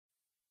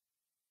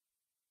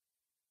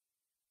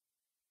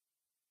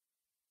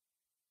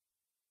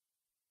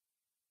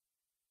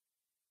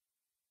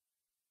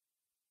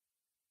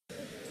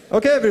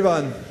Okay,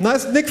 everyone.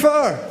 Nice, Nick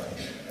Farr.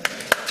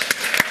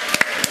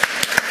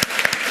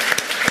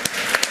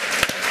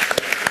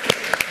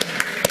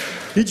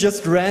 He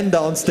just ran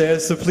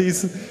downstairs, so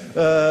please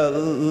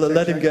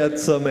let him get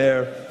some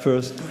air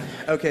first.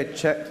 Okay,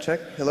 check.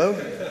 Hello?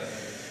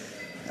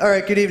 All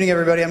right, good evening,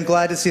 everybody. I'm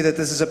glad to see that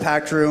this is a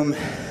packed room.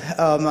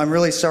 I'm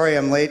really sorry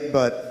I'm late,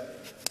 but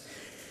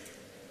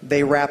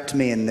they wrapped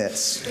me in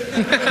this.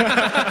 I'm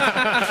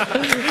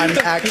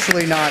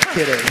actually not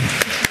kidding.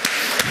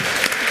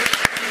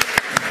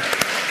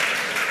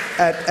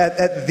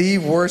 At the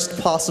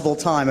worst possible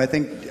time. I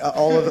think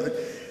all of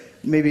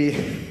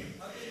maybe...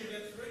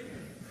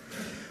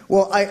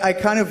 Well, I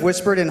kind of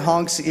whispered in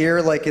Honk's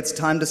ear like it's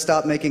time to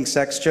stop making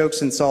sex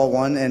jokes in Saw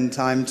 1 and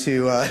time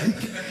to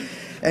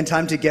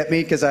get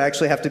me because I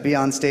actually have to be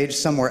on stage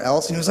somewhere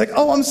else. And he was like,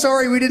 oh, I'm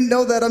sorry, we didn't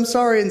know that, I'm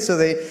sorry. And so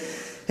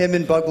him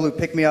and Bug Blue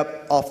pick me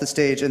up off the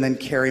stage and then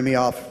carry me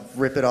off,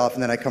 rip it off,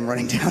 and then I come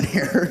running down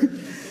here.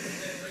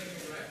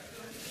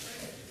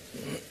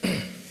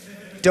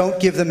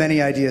 Don't give them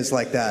any ideas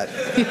like that.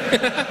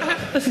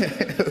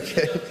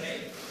 Okay.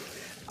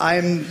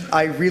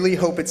 I really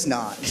hope it's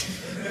not.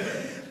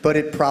 But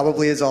it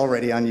probably is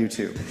already on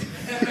YouTube.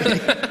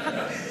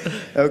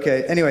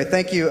 Okay, anyway,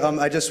 thank you.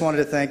 I just wanted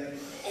to thank,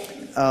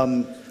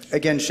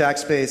 again,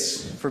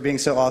 Shackspace for being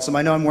so awesome.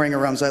 I know I'm wearing a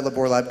Ramzite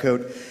Labor lab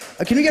coat.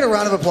 Can we get a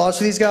round of applause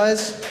for these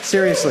guys?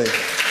 Seriously.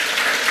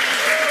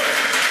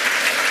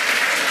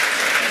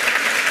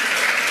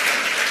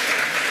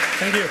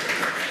 Thank you.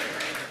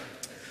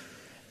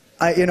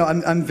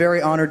 I'm very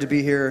honored to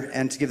be here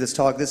and to give this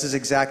talk. This is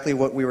exactly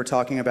what we were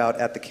talking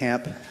about at the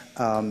camp.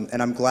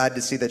 And I'm glad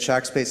to see that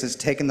Shackspace has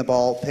taken the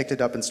ball, picked it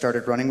up, and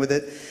started running with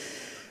it.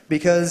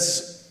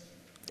 Because,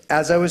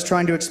 as I was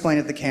trying to explain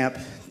at the camp,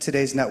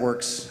 today's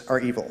networks are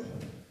evil.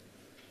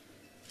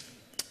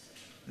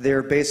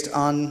 They're based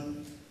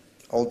on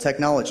old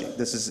technology.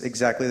 This is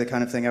exactly the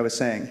kind of thing I was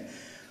saying.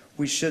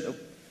 We should...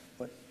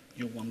 What?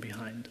 You're one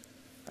behind.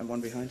 I'm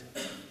one behind?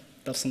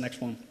 That's the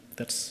next one.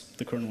 That's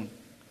the current one.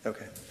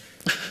 Okay.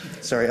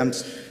 Sorry,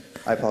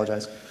 I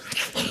apologize.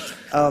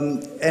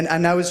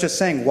 And I was just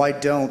saying, why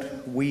don't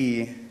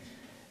we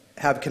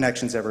have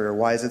connections everywhere?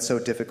 Why is it so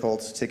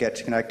difficult to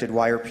get connected?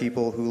 Why are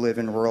people who live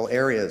in rural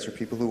areas or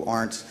people who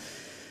aren't,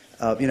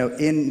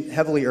 in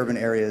heavily urban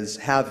areas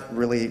have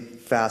really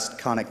fast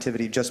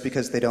connectivity just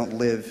because they don't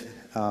live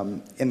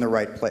in the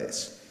right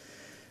place?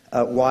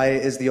 Why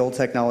is the old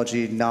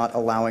technology not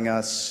allowing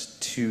us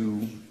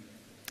to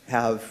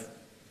have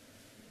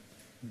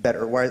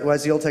better? Why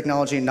is the old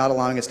technology not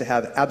allowing us to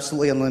have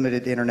absolutely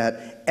unlimited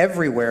internet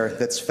everywhere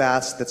that's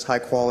fast, that's high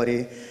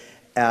quality,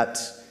 at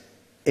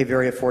a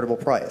very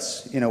affordable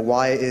price?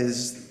 Why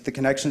is the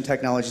connection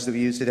technologies that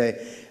we use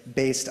today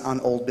based on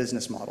old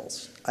business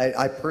models?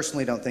 I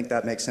personally don't think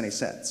that makes any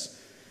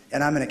sense.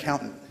 And I'm an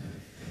accountant.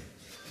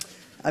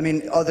 I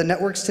mean, the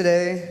networks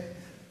today,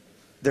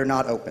 they're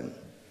not open.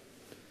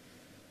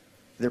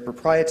 They're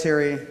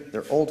proprietary,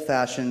 they're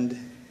old-fashioned,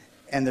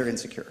 and they're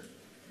insecure.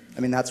 I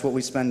mean, that's what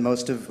we spend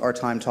most of our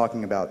time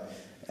talking about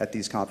at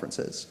these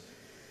conferences.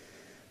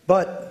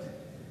 But,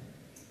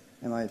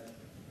 oh, God.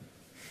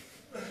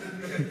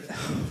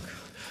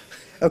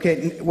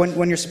 Okay,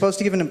 when you're supposed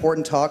to give an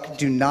important talk,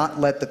 do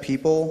not let the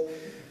people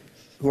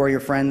who are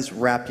your friends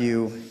wrap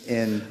you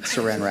in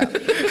saran wrap.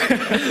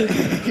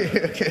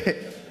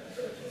 Okay.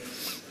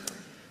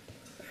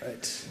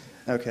 Right.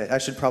 Okay, I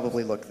should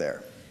probably look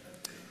there.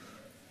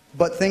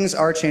 But things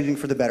are changing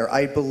for the better.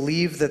 I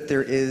believe that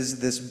there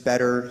is this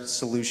better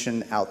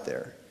solution out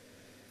there.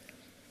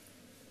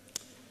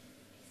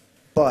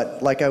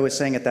 But, like I was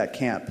saying at that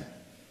camp,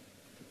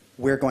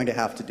 we're going to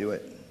have to do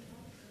it.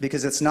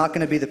 Because it's not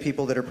going to be the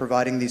people that are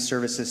providing these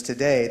services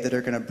today that are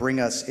going to bring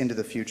us into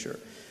the future.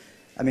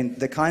 I mean,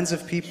 the kinds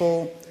of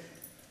people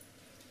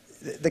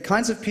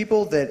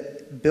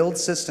that build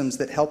systems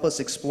that help us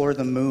explore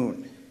the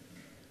moon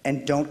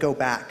and don't go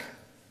back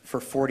for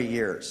 40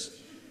 years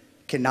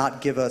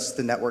cannot give us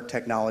the network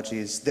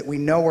technologies that we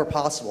know are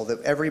possible, that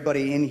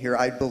everybody in here,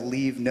 I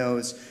believe,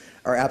 knows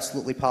are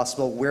absolutely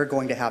possible. We're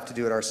going to have to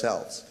do it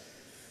ourselves,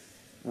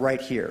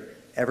 right here.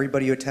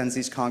 Everybody who attends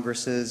these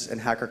congresses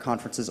and hacker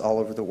conferences all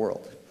over the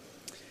world.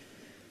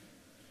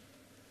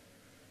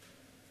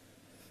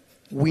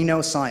 We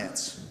know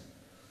science.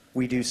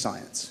 We do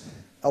science.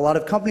 A lot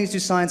of companies do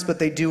science, but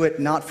they do it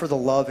not for the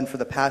love and for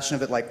the passion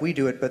of it like we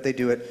do it, but they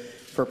do it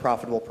for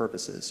profitable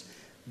purposes.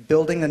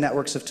 Building the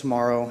networks of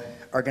tomorrow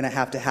are going to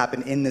have to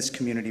happen in this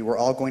community. We're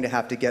all going to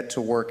have to get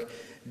to work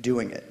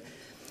doing it.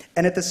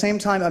 And at the same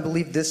time, I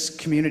believe this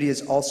community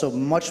is also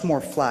much more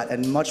flat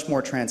and much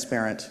more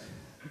transparent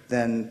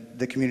than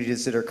the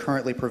communities that are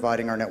currently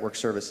providing our network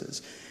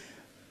services.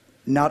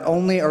 Not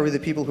only are we the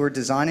people who are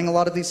designing a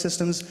lot of these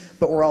systems,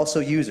 but we're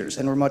also users,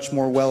 and we're much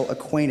more well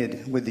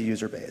acquainted with the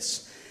user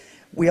base.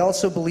 We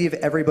also believe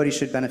everybody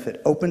should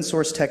benefit. Open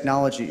source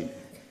technology,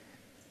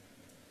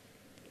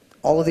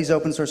 all of these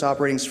open source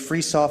operatings,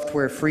 free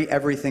software, free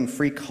everything,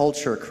 free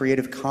culture,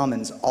 Creative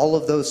Commons, all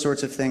of those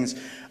sorts of things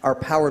are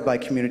powered by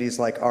communities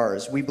like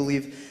ours. We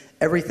believe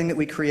everything that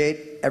we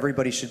create,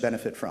 everybody should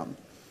benefit from.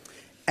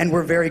 And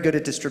we're very good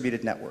at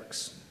distributed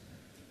networks.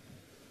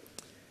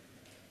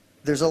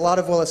 There's a lot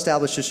of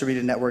well-established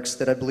distributed networks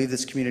that I believe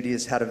this community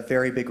has had a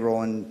very big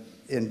role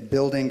in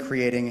building,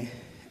 creating,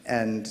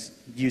 and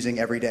using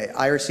every day.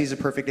 IRC is a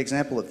perfect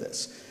example of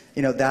this.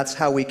 You know, that's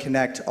how we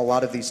connect a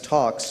lot of these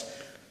talks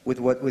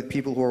with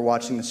people who are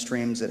watching the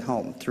streams at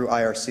home through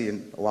IRC,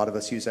 and a lot of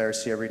us use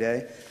IRC every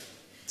day.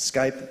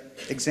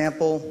 Skype,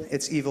 example,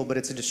 it's evil, but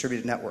it's a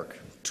distributed network.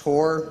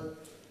 Tor,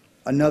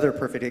 another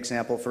perfect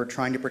example for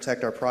trying to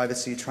protect our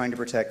privacy, trying to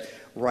protect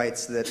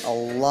rights that a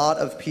lot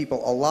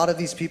of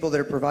these people that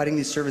are providing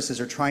these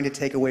services are trying to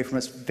take away from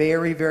us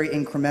very, very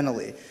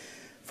incrementally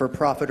for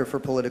profit or for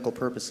political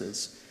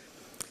purposes.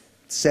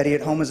 SETI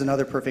at Home is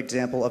another perfect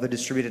example of a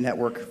distributed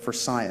network for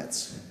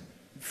science.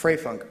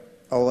 Freifunk,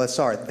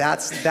 OSR,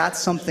 that's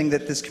something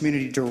that this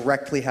community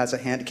directly has a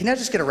hand. Can I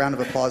just get a round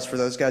of applause for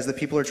those guys, the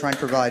people who are trying to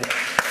provide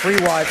free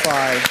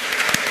Wi-Fi.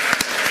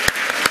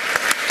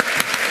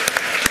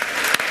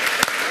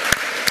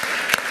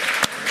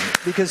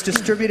 Because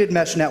distributed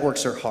mesh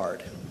networks are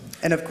hard.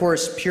 And of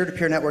course,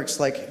 peer-to-peer networks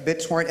like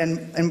BitTorrent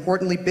and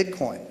importantly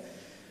Bitcoin,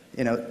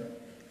 you know,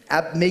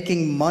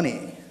 making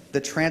money,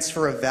 the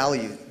transfer of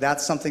value,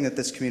 that's something that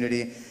this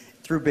community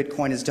through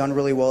Bitcoin has done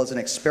really well, has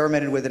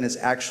experimented with, and has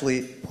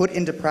actually put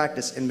into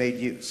practice and made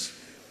use.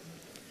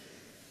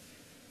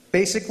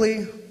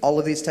 Basically, all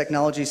of these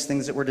technologies,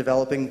 things that we're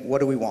developing, what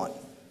do we want?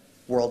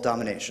 World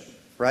domination,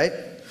 right?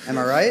 Am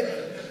I right?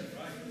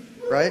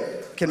 Right?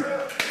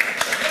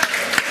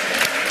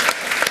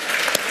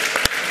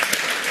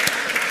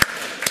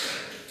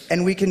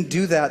 And we can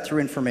do that through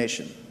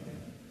information.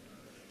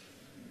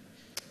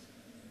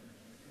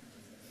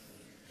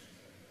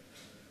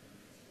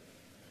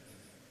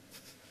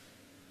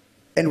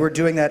 And we're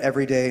doing that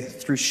every day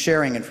through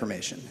sharing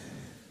information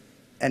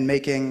and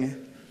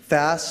making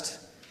fast,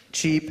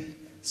 cheap,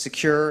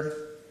 secure.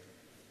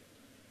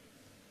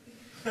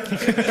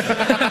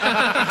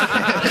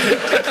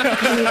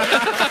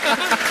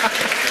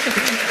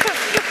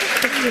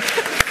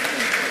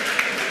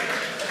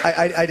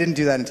 I didn't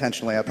do that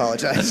intentionally, I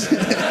apologize.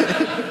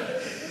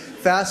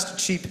 Fast,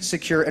 cheap,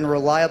 secure, and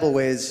reliable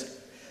ways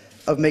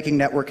of making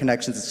network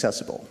connections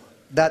accessible.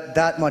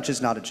 That much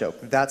is not a joke.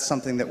 That's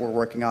something that we're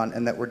working on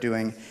and that we're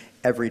doing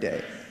every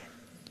day.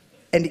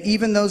 And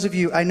even those of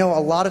you, I know a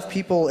lot of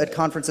people at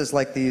conferences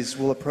like these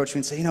will approach me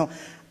and say, you know,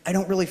 I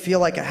don't really feel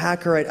like a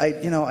hacker.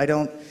 I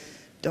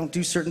don't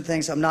do certain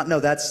things.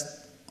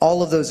 That's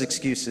all of those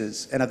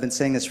excuses, and I've been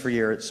saying this for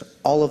years,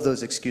 all of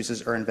those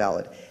excuses are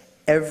invalid.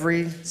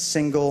 Every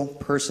single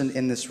person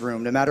in this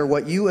room, no matter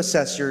what you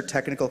assess your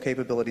technical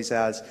capabilities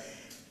as,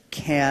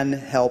 can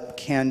help,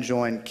 can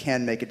join,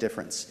 can make a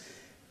difference.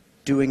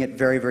 Doing it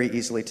very, very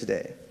easily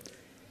today.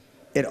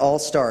 It all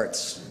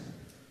starts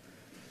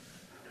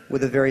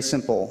with a very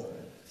simple,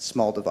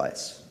 small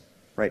device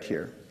right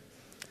here.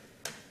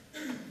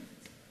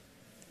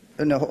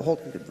 No,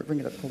 bring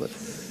it up, hold it.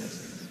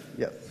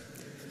 Yep.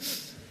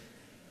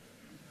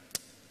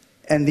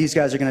 And these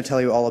guys are going to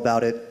tell you all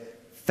about it.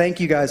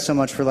 Thank you guys so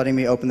much for letting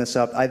me open this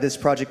up. This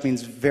project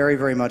means very,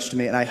 very much to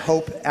me, and I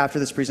hope after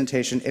this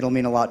presentation it'll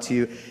mean a lot to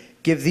you.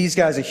 Give these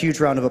guys a huge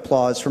round of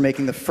applause for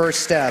making the first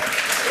step.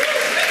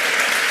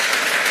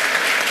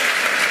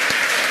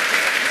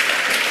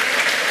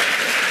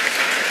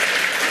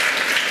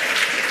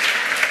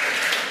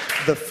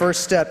 The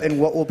first step in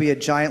what will be a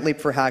giant leap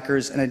for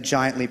hackers and a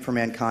giant leap for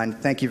mankind.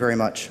 Thank you very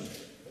much.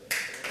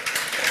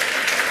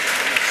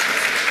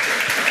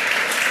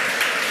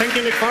 Thank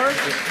you, Nick Farr.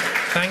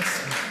 Thanks.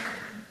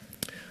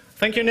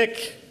 Thank you,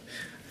 Nick.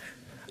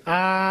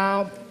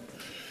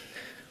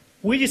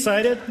 We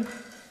decided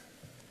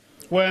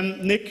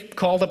when Nick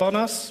called upon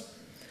us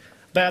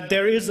that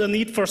there is a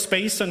need for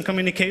space and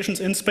communications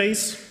in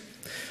space.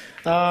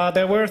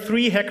 There were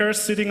 3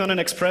 hackers sitting on an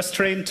express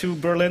train to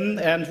Berlin,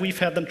 and we've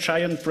had a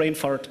giant brain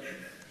fart.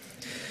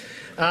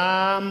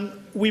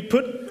 We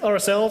put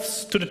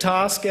ourselves to the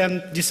task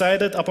and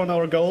decided upon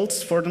our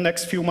goals for the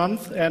next few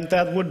months, and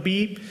that would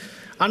be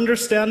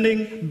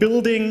understanding,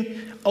 building,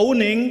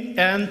 owning,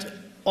 and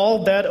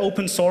all that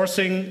open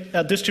sourcing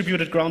a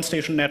distributed ground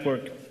station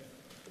network.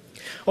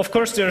 Of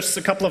course, there's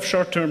a couple of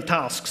short-term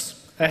tasks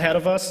ahead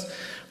of us,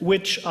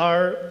 which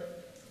are,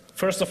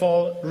 first of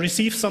all,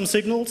 receive some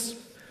signals,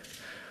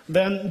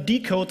 then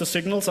decode the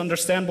signals,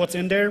 understand what's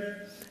in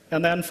there,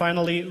 and then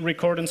finally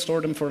record and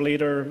store them for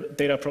later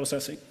data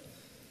processing.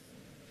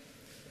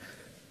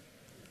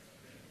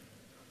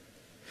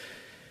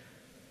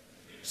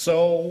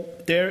 So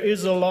there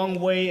is a long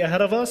way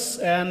ahead of us,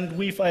 and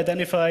we've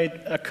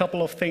identified a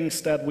couple of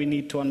things that we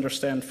need to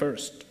understand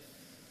first.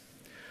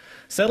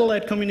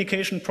 Satellite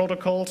communication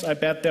protocols, I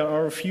bet there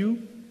are a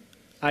few.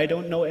 I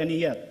don't know any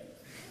yet.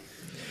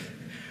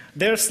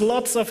 There's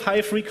lots of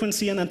high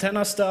frequency and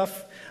antenna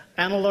stuff,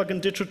 analog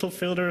and digital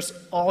filters,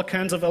 all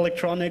kinds of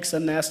electronics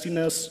and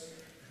nastiness,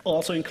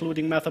 also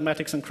including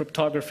mathematics and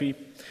cryptography,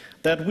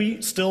 that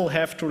we still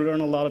have to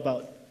learn a lot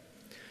about.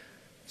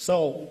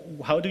 So,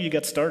 how do you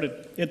get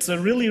started? It's a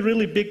really,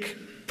 really big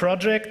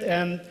project,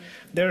 and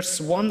there's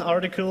one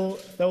article,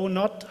 though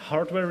not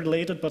hardware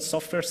related but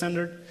software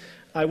centered,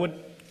 I would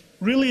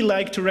really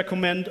like to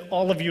recommend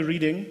all of you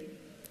reading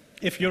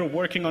if you're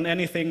working on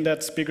anything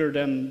that's bigger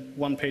than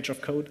one page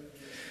of code.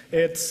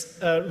 It's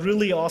a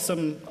really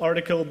awesome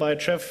article by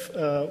Jeff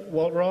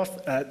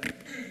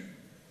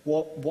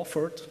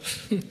Wofford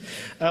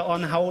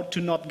on how to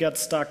not get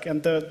stuck.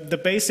 And the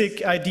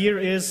basic idea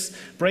is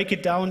break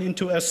it down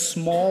into as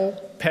small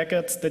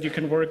packets that you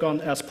can work on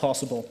as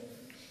possible.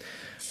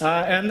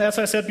 And as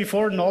I said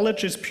before,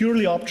 knowledge is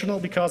purely optional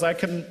because I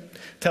can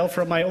tell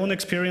from my own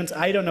experience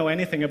I don't know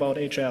anything about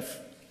HF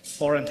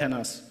or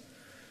antennas.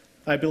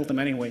 I build them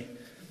anyway.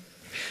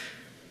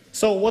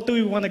 So what do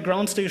we want a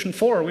ground station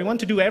for? We want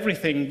to do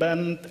everything,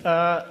 and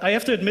I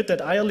have to admit that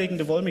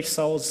eierlegende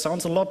Wollmilchsau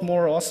sounds a lot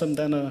more awesome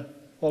than an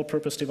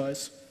all-purpose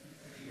device.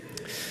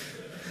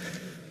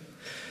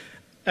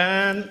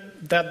 And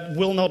that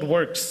will not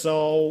work,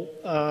 so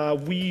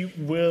we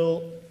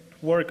will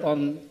work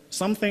on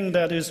something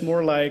that is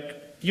more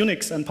like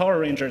Unix and Power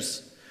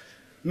Rangers.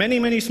 Many,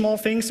 many small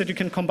things that you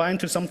can combine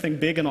to something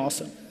big and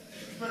awesome.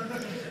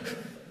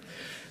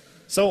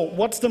 So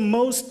what's the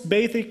most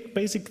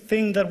basic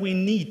thing that we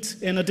need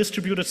in a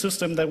distributed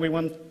system that we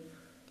want?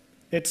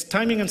 It's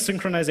timing and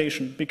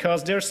synchronization,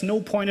 because there's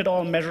no point at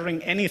all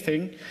measuring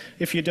anything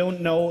if you don't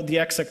know the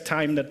exact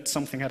time that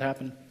something had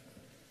happened.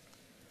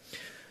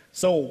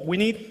 So we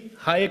need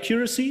high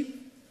accuracy.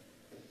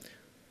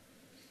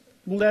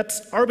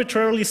 Let's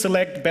arbitrarily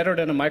select better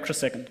than a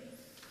microsecond.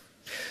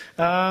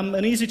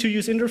 An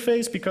easy-to-use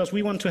interface, because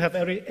we want to have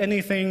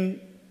anything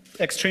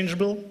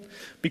exchangeable,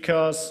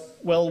 because,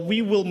 well,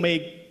 we will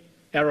make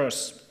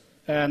errors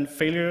and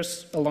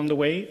failures along the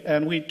way,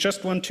 and we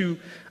just want to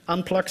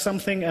unplug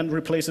something and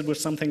replace it with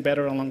something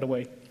better along the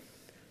way.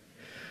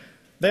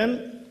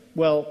 Then,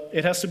 well,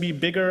 it has to be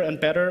bigger and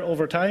better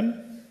over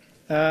time.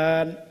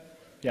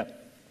 Yeah.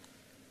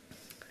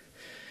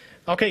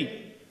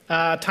 Okay,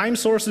 time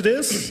source it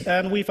is,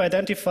 and we've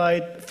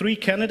identified 3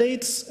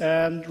 candidates,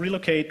 and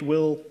Relocate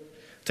will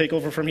take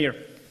over from here.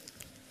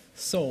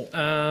 So,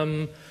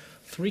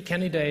 3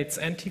 candidates,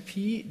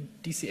 NTP,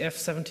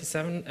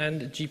 DCF77,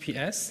 and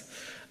GPS.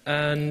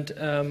 And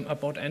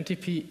about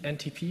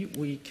NTP,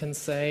 we can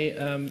say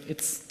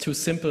it's too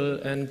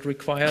simple and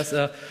requires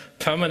a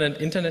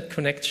permanent internet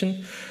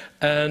connection.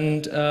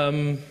 And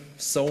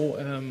so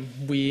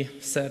we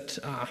said,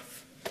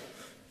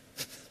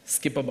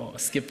 skip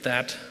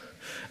that.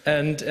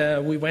 And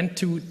we went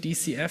to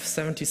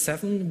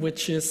DCF77,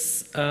 which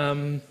is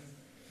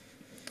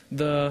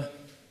the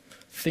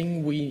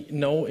thing we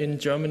know in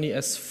Germany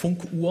as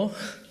Funkuhr.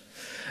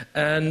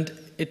 And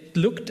it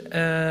looked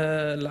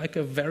like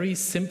a very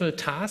simple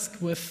task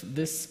with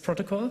this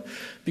protocol,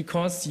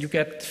 because you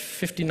get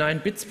 59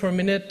 bits per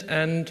minute,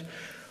 and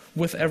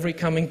with every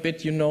coming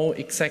bit you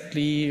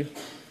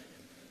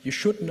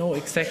should know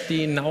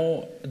exactly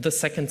now the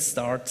second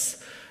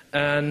starts.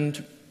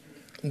 And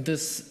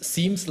this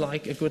seems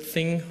like a good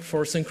thing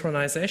for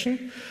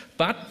synchronization,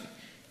 but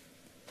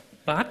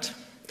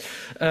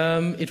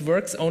it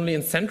works only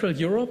in Central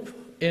Europe.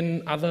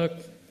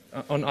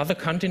 On other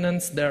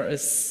continents there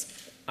is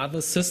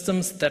other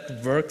systems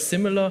that work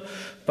similar,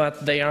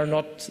 but they are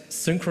not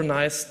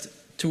synchronized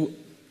to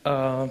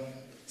a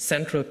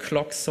central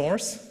clock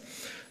source.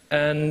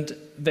 And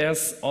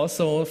there's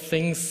also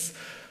things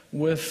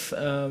with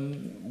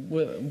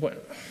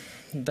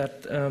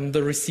that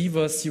the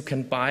receivers you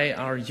can buy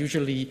are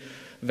usually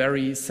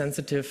very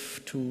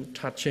sensitive to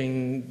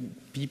touching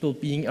people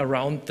being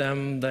around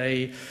them.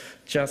 They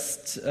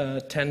just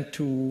tend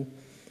to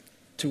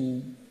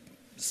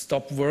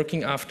stop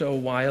working after a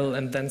while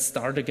and then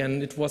start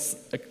again. It was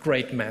a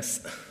great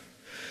mess.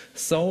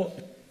 So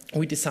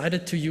we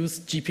decided to use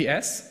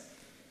GPS,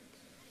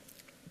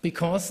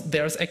 because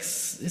there's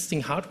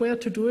existing hardware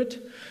to do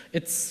it.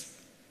 It's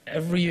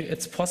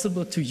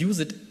possible to use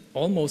it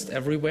almost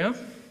everywhere.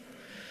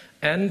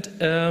 And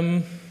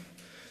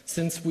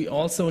since we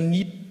also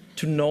need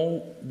to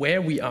know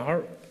where we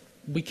are,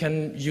 we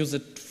can use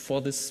it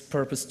for this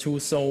purpose too,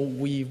 so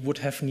we would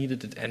have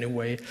needed it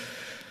anyway.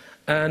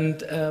 And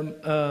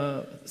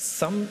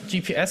some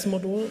GPS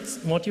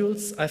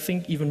modules, I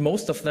think even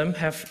most of them,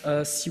 have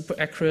a super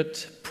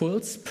accurate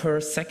pulse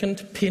per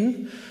second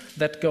pin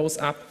that goes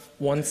up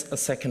once a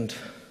second.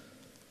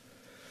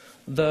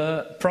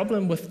 The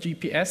problem with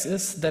GPS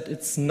is that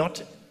it's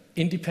not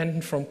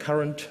independent from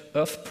current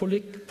Earth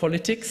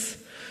politics,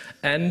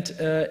 and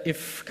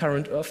if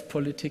current Earth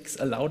politics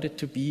allowed it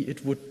to be,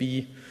 it would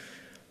be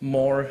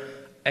more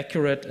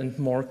accurate and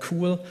more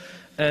cool.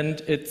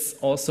 And it's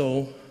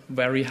also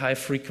very high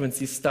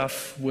frequency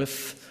stuff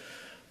with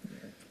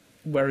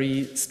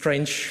very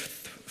strange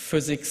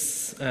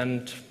physics,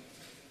 and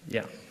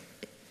yeah.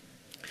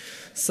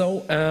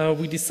 So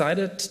we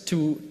decided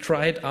to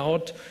try it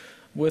out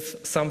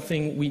with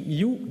something we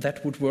knew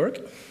that would work.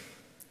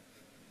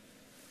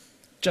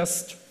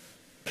 Just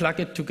plug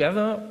it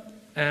together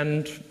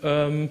and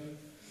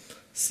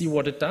see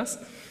what it does.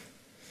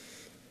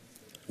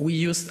 We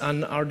used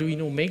an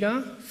Arduino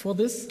Mega for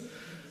this,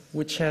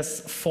 which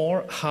has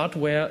 4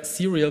 hardware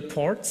serial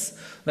ports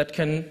that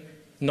can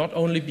not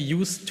only be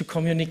used to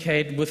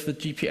communicate with the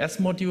GPS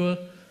module,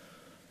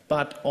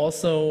 but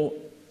also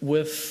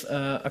with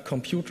a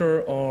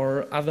computer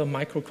or other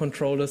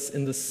microcontrollers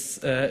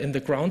in the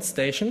ground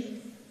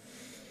station.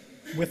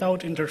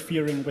 Without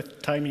interfering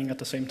with timing at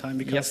the same time,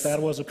 because Yes.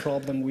 that was a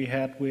problem we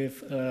had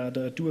with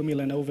the Duo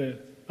Milanove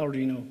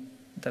Arduino.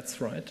 That's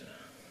right.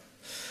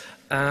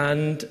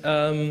 And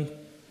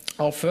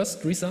our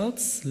first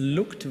results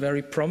looked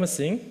very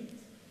promising.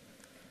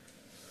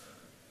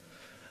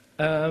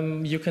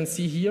 You can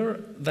see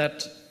here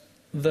that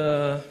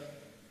the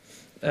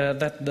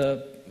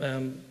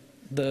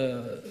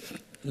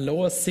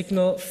lower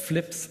signal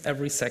flips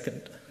every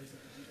second.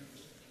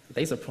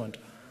 Laser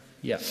pointer.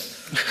 Yeah.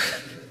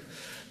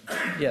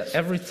 Yeah.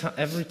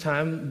 Every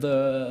time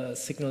the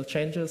signal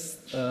changes,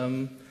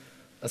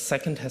 a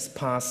second has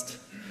passed,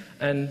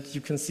 and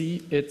you can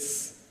see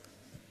it's.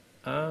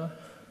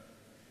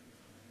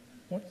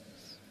 What?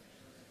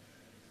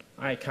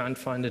 I can't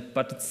find it,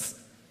 but it's.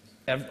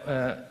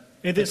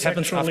 It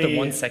happens after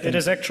 1 second. It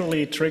is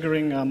actually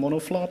triggering a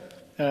monoflop,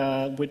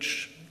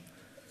 which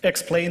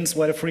explains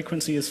why the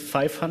frequency is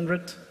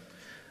 500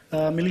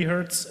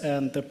 millihertz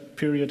and the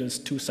period is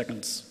 2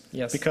 seconds.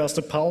 Yes. Because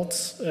the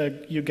pulse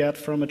you get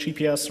from a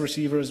GPS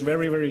receiver is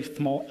very, very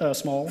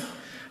small,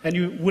 and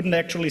you wouldn't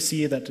actually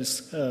see it at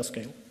this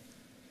scale.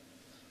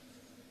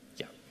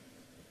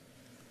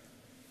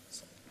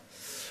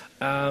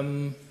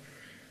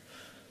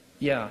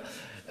 Yeah.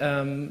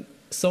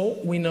 So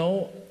we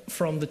know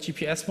from the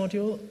GPS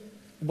module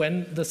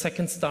when the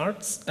second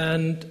starts,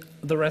 and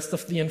the rest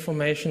of the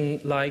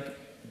information, like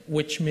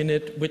which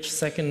minute, which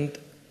second,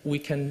 we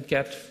can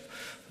get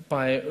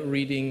by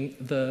reading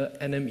the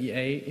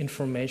NMEA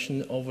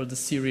information over the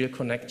serial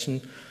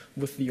connection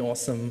with the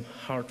awesome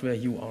hardware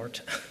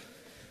UART.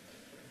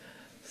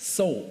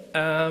 So,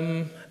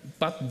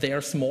 but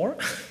there's more.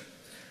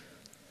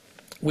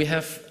 We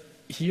have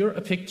here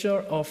a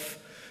picture of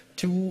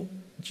 2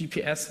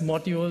 GPS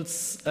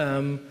modules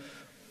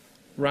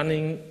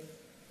running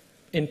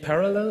in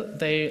parallel.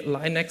 They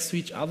lie next to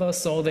each other,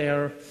 so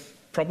they're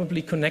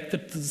probably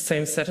connected to the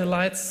same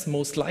satellites,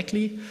 most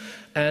likely.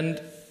 And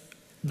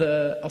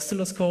the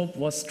oscilloscope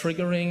was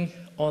triggering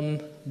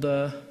on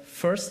the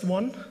first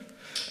one.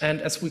 And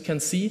as we can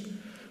see,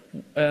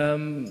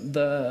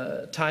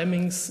 the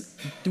timings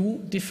do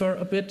differ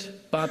a bit,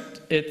 but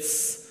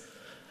it's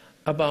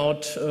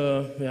about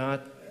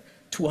 200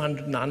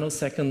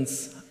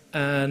 nanoseconds,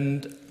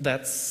 and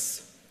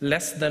that's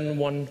less than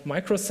 1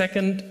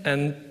 microsecond,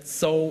 and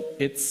so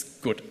it's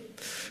good.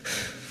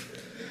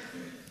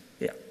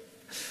 Yeah.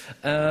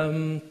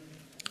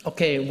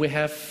 Okay, we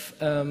have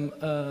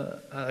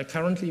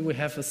currently we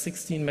have a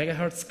 16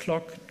 megahertz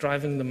clock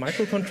driving the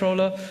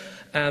microcontroller,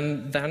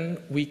 and then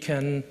we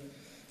can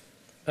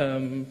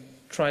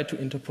try to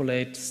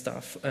interpolate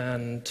stuff,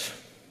 and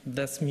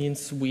that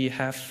means we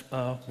have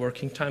a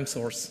working time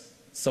source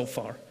so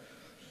far.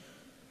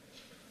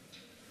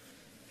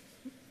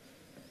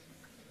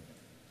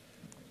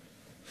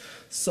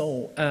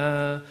 So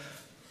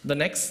the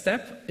next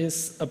step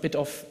is a bit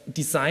of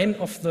design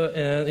of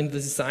the in the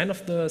design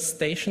of the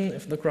station,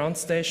 of the ground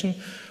station.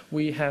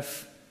 We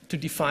have to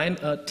define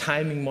a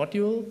timing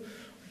module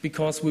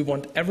because we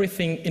want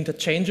everything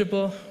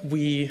interchangeable.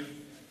 We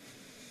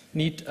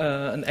need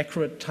an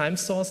accurate time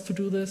source to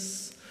do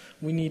this.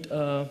 We need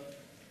a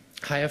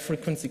higher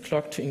frequency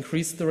clock to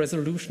increase the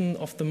resolution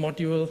of the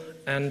module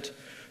and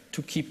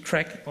to keep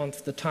track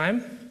of the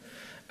time.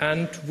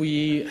 And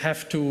we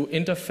have to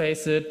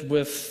interface it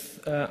with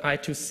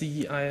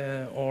I2C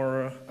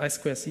or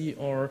I2C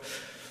or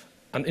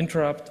an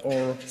interrupt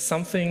or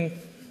something.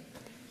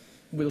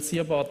 We'll see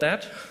about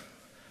that.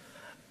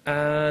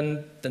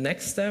 And the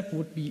next step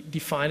would be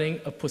defining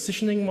a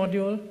positioning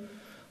module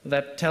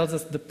that tells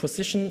us the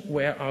position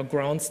where our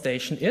ground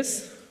station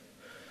is.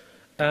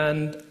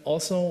 And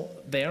also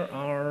there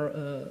are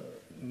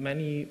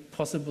many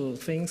possible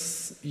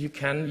things. You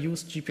can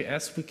use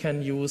GPS, we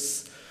can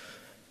use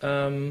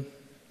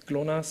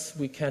GLONASS,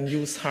 we can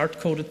use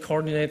hard-coded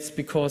coordinates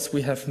because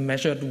we have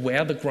measured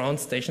where the ground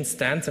station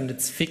stands and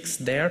it's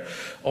fixed there,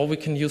 or we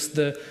can use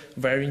the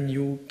very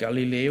new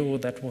Galileo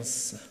that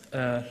was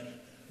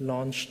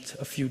launched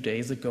a few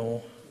days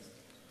ago.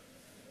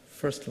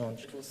 First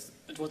launch.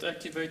 It was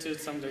activated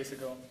some days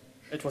ago.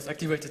 It was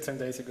activated some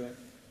days ago.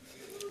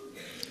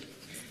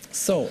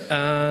 So,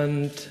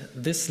 and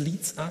this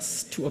leads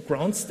us to a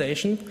ground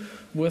station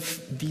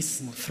with these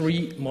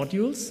 3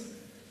 modules.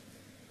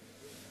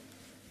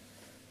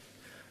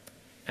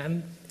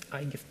 And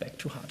I give back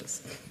to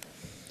Hades.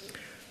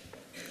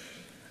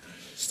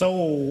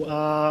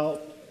 So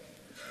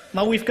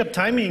now we've got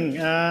timing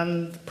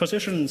and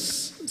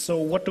positions. So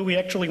what do we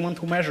actually want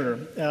to measure?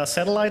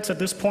 Satellites at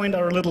this point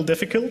are a little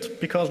difficult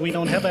because we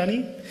don't have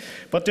any,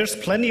 but there's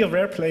plenty of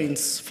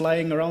airplanes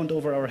flying around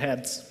over our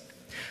heads.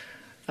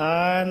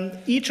 And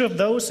each of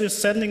those is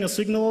sending a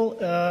signal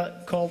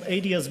called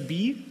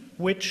ADS-B,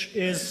 which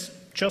is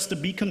just a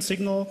beacon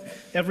signal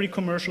every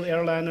commercial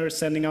airliner is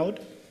sending out.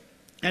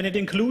 And it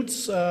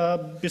includes,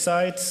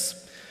 besides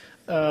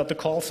the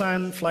call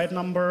sign, flight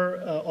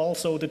number,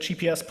 also the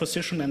GPS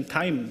position and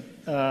time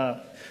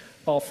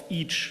of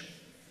each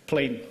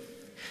plane.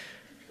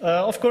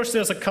 Of course,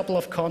 there's a couple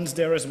of cons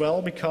there as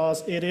well,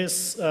 because it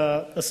is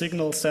a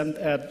signal sent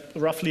at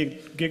roughly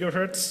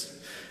gigahertz,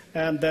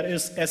 and that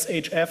is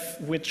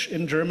SHF, which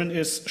in German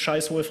is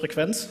scheiß-hohe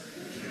Frequenz.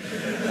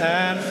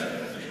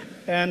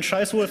 And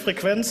scheiß-hohe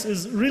Frequenz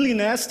is really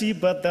nasty,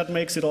 but that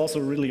makes it also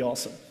really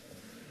awesome.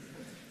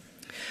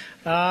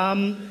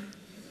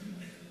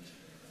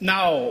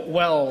 Now,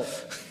 well,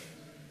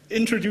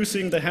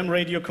 introducing the ham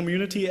radio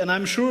community, and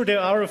I'm sure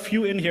there are a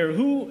few in here.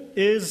 Who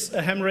is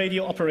a ham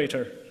radio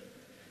operator?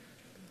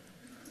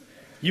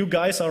 You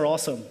guys are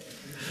awesome.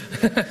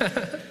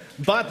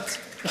 But,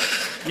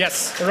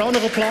 yes, a round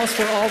of applause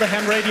for all the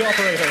ham radio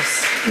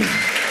operators.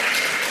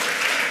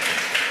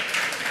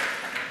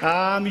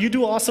 You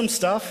do awesome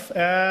stuff,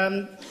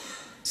 and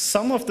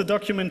some of the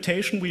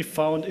documentation we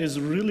found is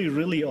really,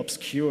 really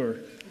obscure.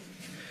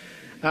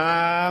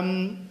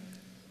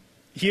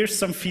 Here's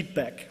some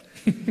feedback.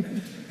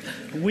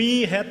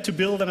 We had to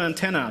build an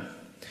antenna,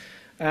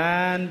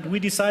 and we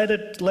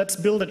decided, let's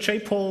build a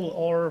J-pole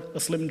or a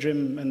Slim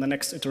Jim in the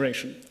next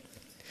iteration.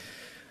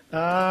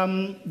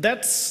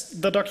 That's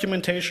the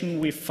documentation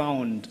we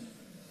found.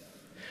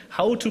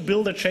 How to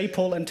build a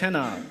J-pole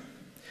antenna.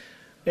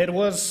 It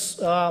was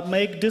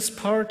make this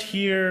part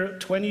here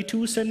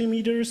 22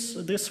 centimeters,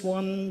 this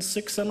one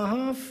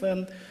 6.5,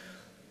 and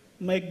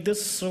make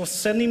this a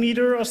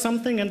centimeter or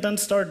something, and then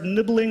start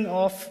nibbling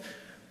off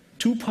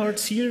 2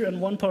 parts here and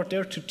 1 part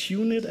there to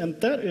tune it, and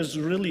that is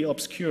really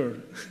obscure.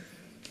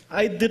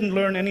 I didn't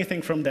learn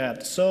anything from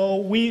that. So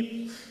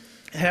we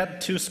had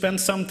to spend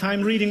some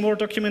time reading more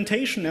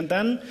documentation, and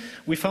then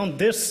we found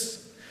this.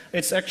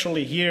 It's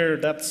actually here,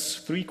 that's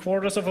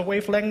 3/4 of a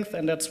wavelength,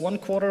 and that's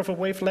 1/4 of a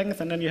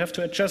wavelength, and then you have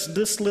to adjust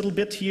this little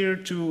bit here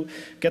to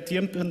get the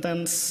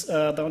impedance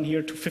down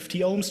here to 50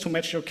 ohms to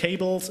match your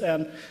cables,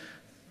 and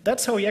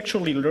that's how you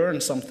actually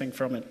learn something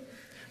from it.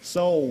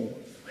 So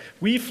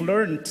we've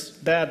learned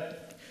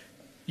that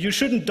you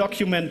shouldn't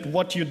document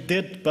what you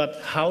did, but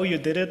how you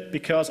did it,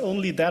 because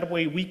only that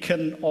way we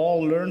can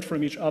all learn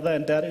from each other,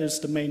 and that is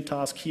the main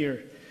task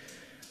here.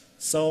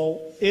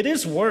 So it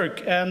is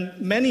work, and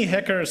many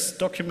hackers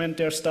document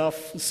their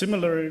stuff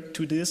similar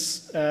to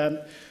this, and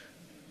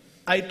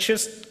I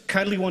just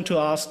kindly want to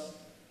ask,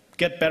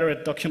 get better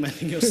at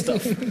documenting your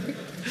stuff.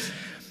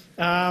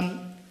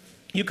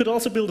 You could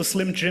also build a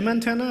Slim Jim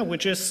antenna,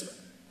 which is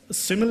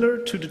similar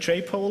to the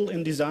J-pole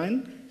in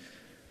design,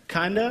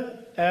 kinda.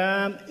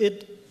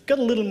 It got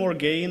a little more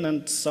gain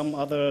and some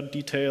other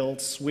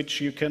details, which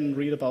you can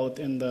read about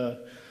in the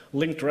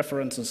linked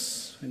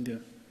references in the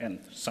end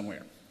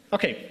somewhere.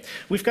 Okay,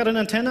 we've got an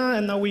antenna,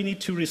 and now we need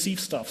to receive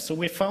stuff. So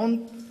we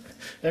found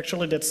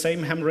actually that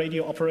same ham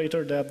radio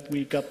operator that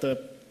we got the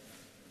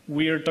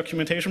weird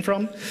documentation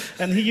from,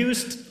 and he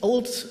used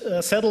old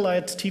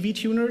satellite TV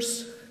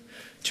tuners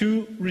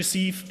to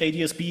receive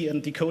ADS-B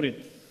and decode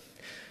it.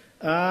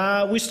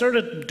 We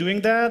started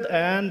doing that,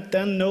 and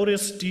then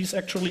noticed he's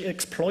actually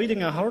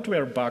exploiting a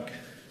hardware bug.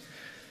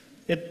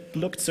 It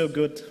looked so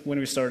good when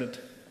we started.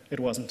 It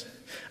wasn't.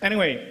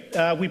 Anyway,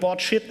 we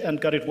bought shit and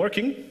got it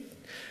working.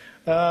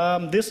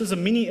 This is a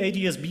mini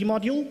ADS-B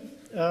module.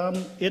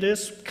 It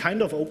is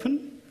kind of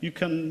open. You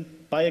can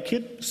buy a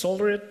kit,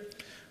 solder it.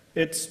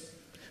 It's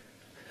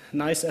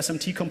nice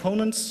SMT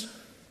components.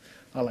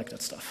 I like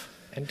that stuff.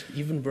 And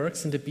even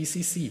works in the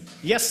BCC.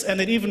 Yes,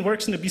 and it even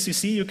works in the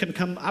BCC. You can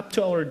come up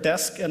to our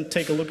desk and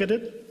take a look at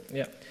it.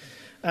 Yeah.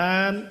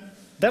 And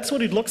that's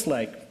what it looks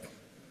like.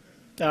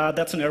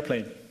 That's an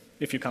airplane,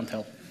 if you can't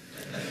tell.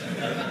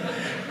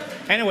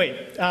 Anyway,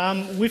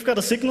 we've got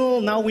a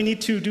signal. Now we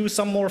need to do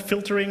some more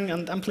filtering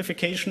and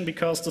amplification,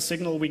 because the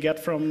signal we get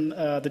from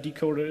the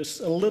decoder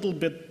is a little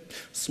bit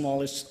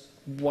small. It's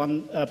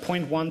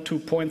 0.1 to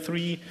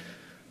 0.3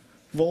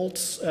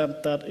 volts, and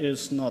that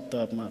is not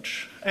that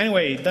much.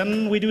 Anyway,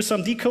 then we do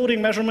some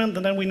decoding measurement,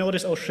 and then we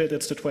notice, oh shit,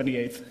 it's the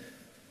 28th.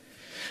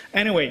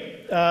 Anyway,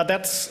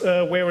 that's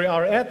where we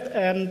are at,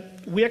 and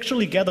we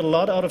actually get a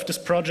lot out of this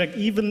project,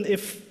 even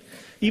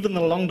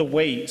along the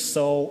way.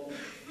 So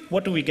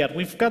what do we get?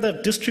 We've got a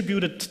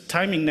distributed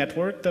timing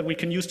network that we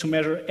can use to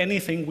measure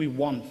anything we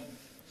want.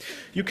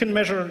 You can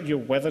measure your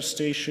weather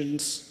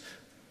stations,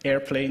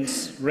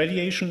 airplanes,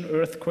 radiation,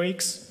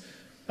 earthquakes.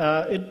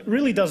 It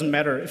really doesn't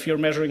matter if you're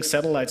measuring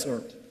satellites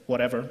or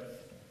whatever.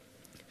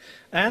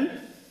 And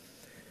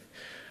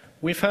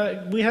we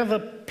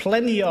have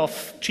plenty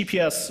of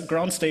GPS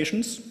ground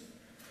stations,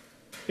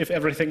 if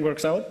everything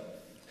works out,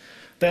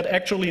 that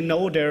actually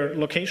know their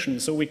location.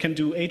 So we can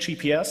do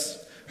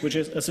AGPS, which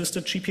is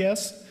assisted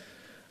GPS,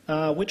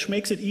 which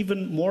makes it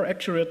even more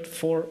accurate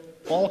for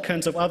all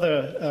kinds of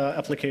other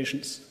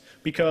applications,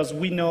 because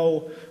we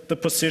know the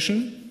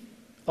position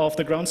of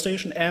the ground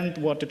station and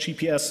what the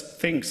GPS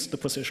thinks the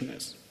position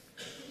is.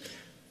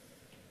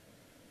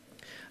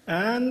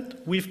 And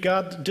we've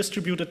got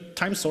distributed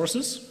time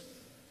sources,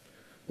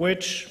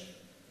 which,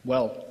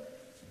 well,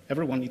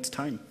 everyone needs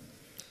time.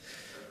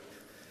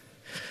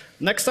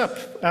 Next up,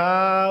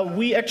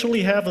 we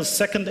actually have a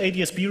second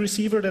ADS-B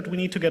receiver that we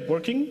need to get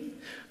working.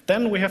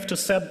 Then we have to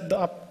set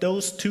up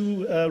those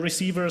two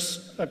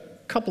receivers a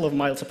couple of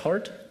miles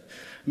apart,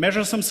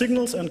 measure some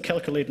signals, and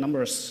calculate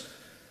numbers.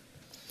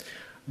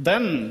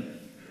 Then,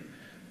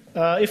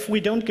 if we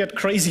don't get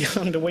crazy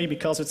along the way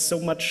because it's so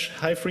much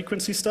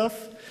high-frequency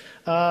stuff,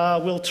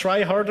 we'll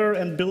try harder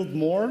and build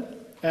more,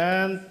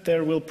 and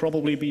there will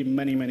probably be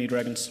many, many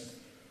dragons.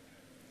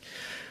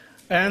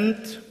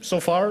 And so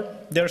far,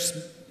 there's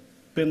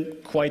been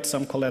quite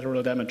some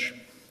collateral damage.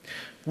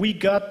 We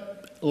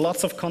got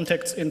lots of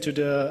contacts into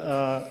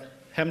the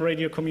ham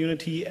radio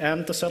community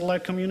and the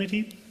satellite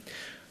community.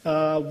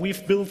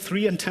 We've built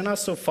 3 antennas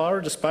so far,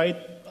 despite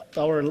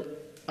our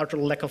utter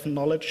lack of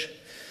knowledge.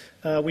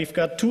 We've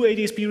got 2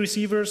 ADS-B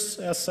receivers,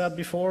 as said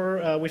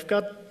before. We've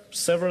got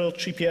several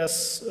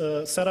GPS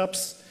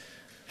setups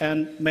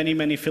and many,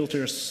 many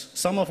filters,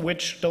 some of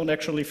which don't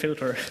actually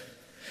filter.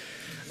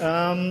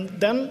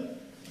 Then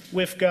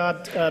we've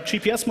got a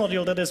GPS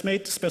module that is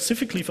made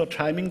specifically for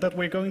timing that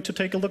we're going to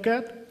take a look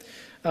at.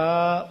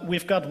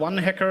 We've got one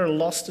hacker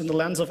lost in the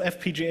lands of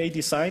FPGA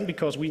design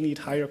because we need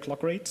higher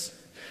clock rates.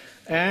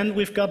 And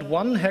we've got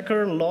one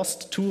hacker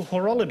lost to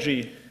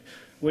horology,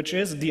 which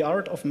is the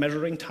art of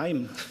measuring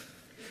time.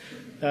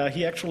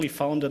 He actually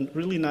found a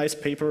really nice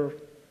paper,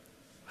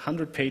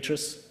 100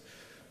 pages.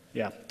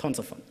 Yeah, tons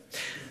of fun.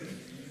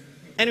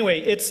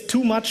 Anyway, it's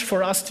too much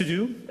for us to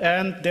do,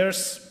 and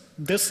there's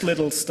this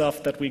little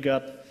stuff that we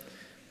got.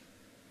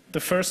 The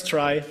first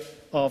try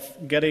of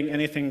getting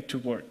anything to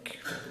work.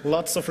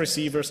 Lots of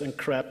receivers and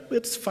crap.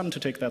 It's fun to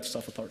take that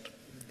stuff apart.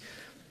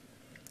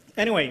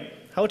 Anyway,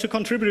 how to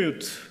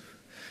contribute?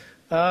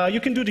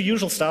 You can do the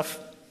usual stuff.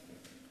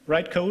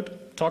 Write code,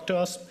 talk to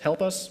us,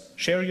 help us,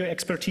 share your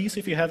expertise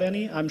if you have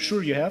any. I'm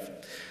sure you have.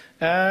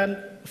 And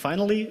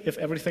finally, if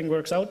everything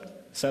works out,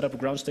 set up a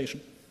ground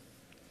station.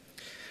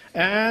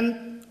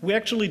 And we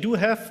actually do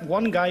have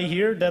one guy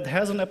here that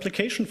has an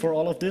application for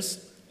all of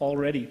this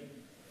already.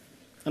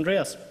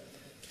 Andreas.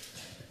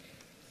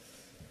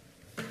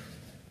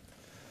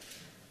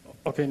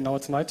 Okay, now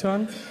it's my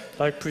turn.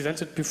 Like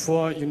presented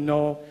before, you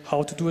know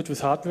how to do it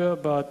with hardware,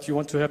 but you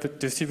want to have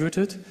it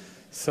distributed.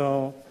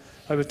 So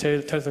I will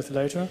tell this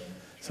later.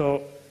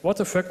 So what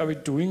the fuck are we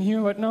doing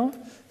here right now?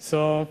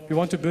 So we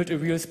want to build a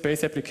real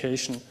space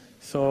application.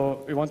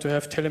 So we want to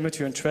have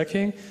telemetry and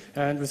tracking,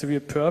 and with a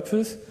real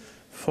purpose.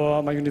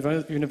 For my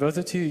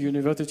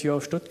University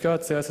of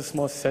Stuttgart, there's a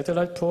small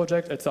satellite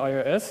project at the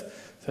IRS.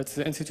 That's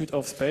the Institute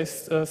of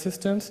Space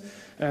Systems,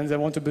 and they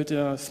want to build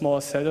a small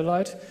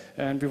satellite,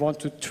 and we want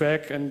to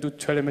track and do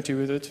telemetry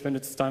with it when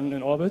it's done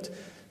in orbit.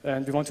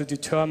 And we want to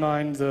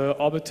determine the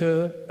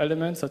orbital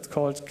elements, that's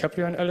called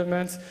Keplerian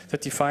elements,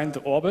 that define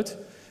the orbit.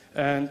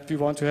 And we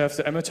want to have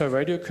the amateur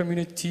radio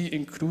community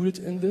included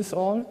in this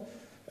all.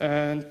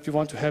 And we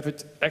want to have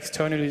it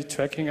externally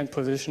tracking and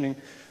positioning,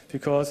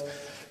 because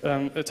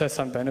it has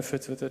some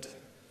benefits with it.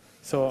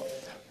 So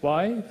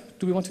why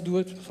do we want to do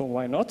it? So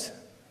why not?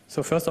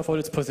 So first of all,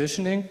 it's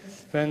positioning.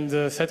 When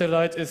the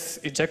satellite is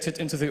ejected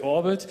into the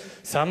orbit,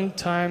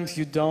 sometimes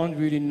you don't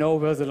really know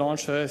where the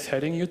launcher is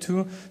heading you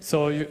to.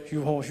 So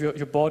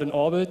you're bored in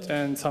orbit,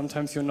 and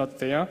sometimes you're not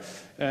there.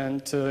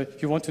 And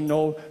you want to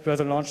know where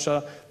the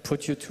launcher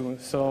put you to.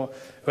 So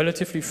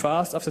relatively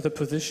fast after the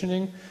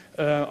positioning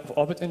of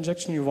orbit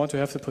injection, you want to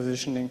have the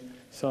positioning.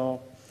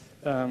 So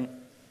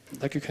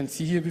like you can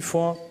see here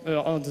before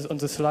on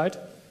the slide,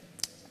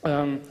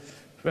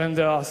 when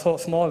there are so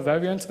small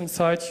variants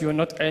inside, you're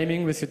not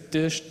aiming with your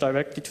dish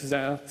directly to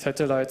the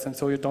satellites, and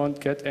so you don't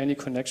get any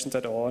connections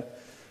at all.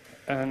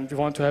 And we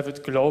want to have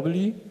it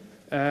globally,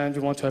 and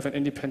we want to have an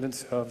independent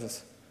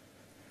service.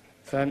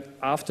 Then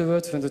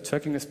afterwards, when the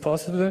tracking is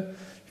possible,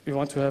 we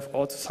want to have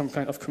also some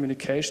kind of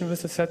communication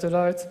with the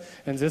satellites.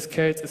 In this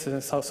case, it's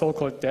a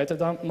so-called data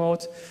dump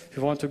mode.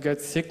 We want to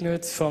get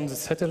signals from the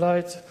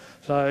satellite,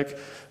 like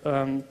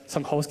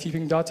some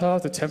housekeeping data,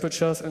 the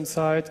temperatures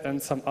inside,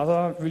 and some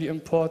other really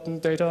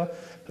important data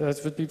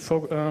that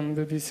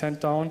will be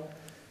sent down.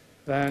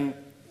 Then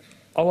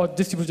our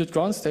distributed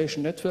ground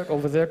station network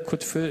over there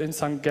could fill in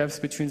some gaps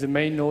between the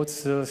main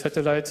nodes the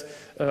satellite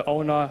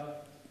owner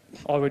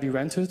already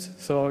rented,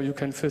 so you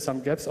can fill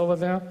some gaps over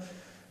there.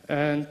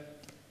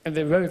 And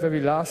the very,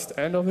 very last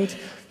end of it,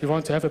 we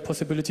want to have a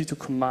possibility to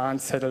command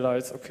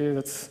satellites. Okay,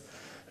 that's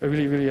a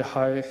really, really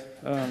high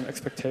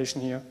expectation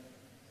here.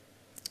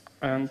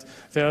 And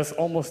there's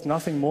almost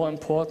nothing more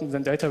important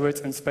than data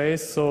rates in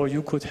space, so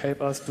you could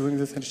help us doing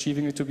this and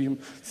achieving it to be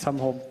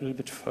somehow a little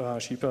bit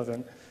cheaper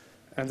then.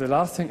 And the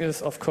last thing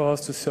is, of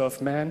course, to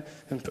serve man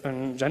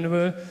in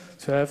general,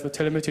 to have a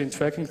telemetry and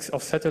tracking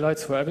of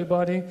satellites for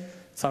everybody,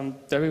 some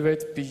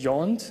derivatives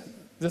beyond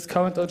this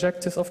current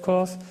objectives, of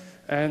course,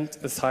 and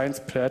a science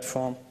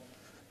platform.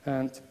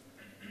 And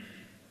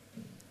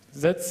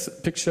that's a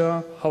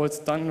picture how it's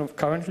done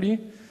currently.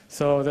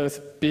 So there's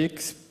a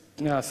big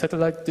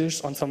satellite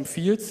dish on some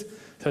fields.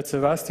 That's a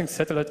Raisting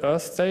Satellite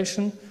Earth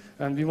Station,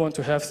 and we want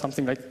to have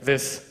something like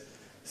this.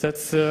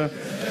 That's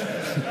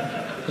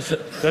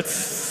that's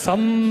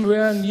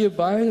somewhere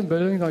nearby in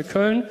building like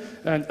Köln,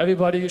 and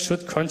everybody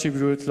should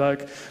contribute,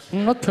 like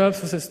not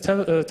perhaps with this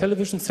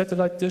television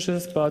satellite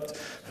dishes, but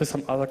with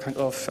some other kind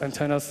of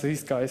antennas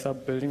these guys are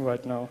building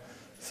right now.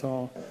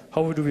 So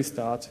how do we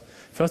start?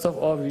 First of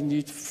all, we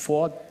need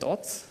 4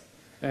 dots,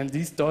 and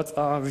these dots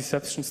are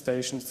reception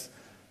stations.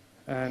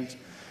 And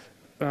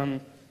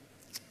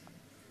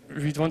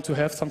we want to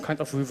have some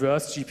kind of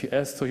reverse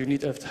GPS, so you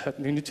need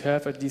to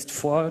have at least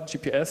 4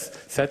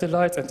 GPS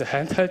satellites and a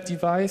handheld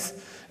device,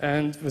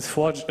 and with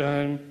 4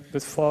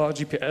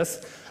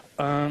 GPS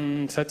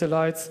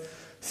satellites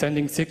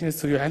sending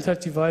signals to your handheld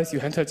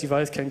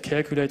device can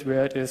calculate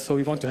where it is, so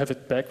we want to have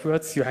it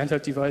backwards. Your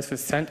handheld device will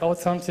send out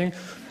something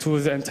to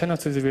the antenna,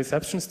 to the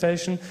reception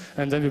station,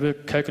 and then we will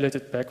calculate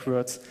it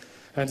backwards.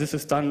 And this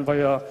is done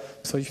via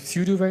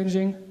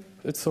pseudo-ranging,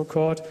 it's so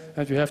called,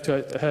 and we have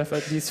to have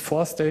at least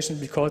 4 stations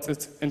because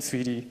it's in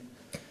 3D.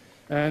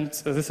 And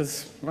this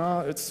is,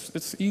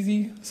 it's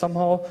easy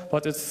somehow,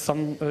 but it's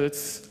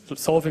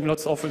solving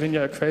lots of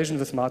linear equations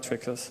with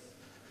matrices.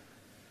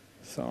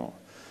 So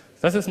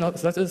that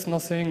is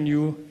nothing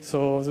new.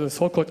 So the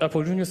so-called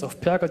Apollonius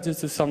of Perga did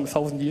this some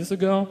 1,000 years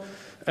ago,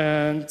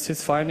 and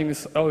his finding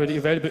is already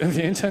available in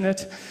the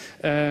internet.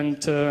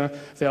 And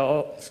there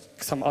are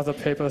some other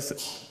papers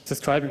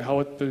describing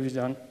how it will be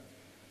done.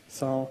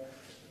 So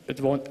it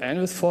won't end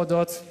with 4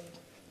 dots.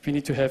 We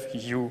need to have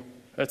U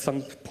at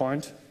some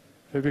point,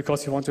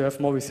 because you want to have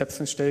more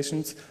reception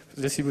stations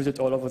distributed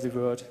all over the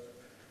world.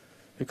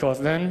 Because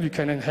then we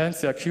can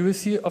enhance the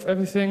accuracy of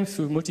everything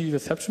through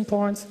multi-reception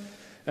points,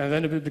 and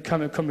then it will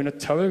become a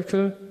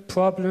combinatorial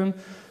problem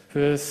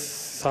with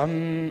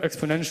some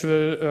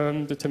exponential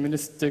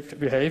deterministic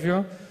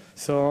behavior.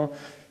 So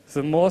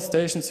the more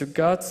stations you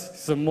got,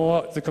 the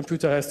more the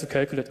computer has to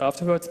calculate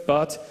afterwards,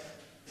 but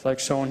like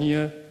shown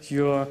here,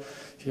 your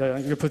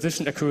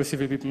position accuracy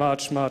will be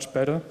much, much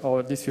better, or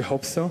at least we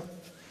hope so.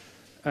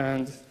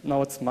 And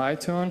now it's my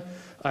turn.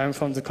 I'm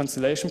from the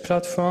Constellation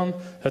platform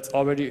that's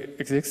already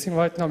existing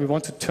right now. We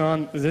want to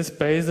turn this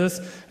basis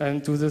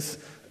and do this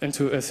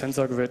into a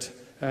sensor grid.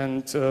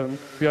 And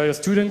we are a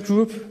student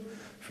group.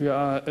 We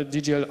are a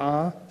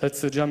DGLR,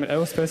 that's the German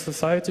Aerospace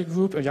Society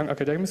group, a young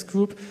academics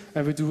group,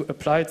 and we do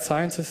applied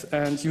sciences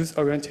and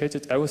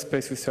youth-oriented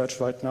aerospace research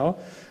right now.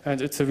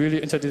 And it's a really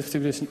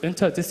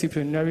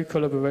interdisciplinary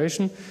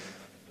collaboration.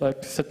 Like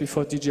I said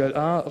before,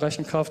 DGLR,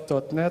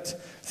 Rechenkraft.net,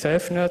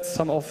 SafeNet,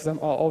 some of them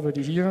are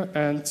already here,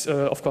 and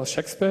of course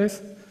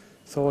Checkspace.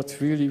 So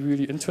it's really,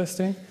 really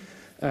interesting.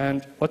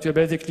 And what we're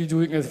basically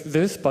doing is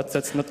this, but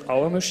that's not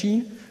our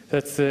machine.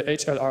 That's the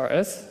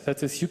HLRS,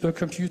 that's a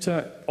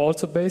supercomputer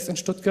also based in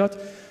Stuttgart.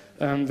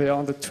 They are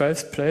on the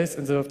 12th place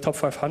in the top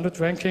 500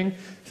 ranking.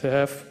 They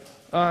have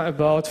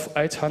about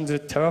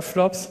 800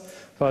 teraflops,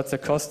 but they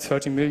cost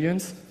 30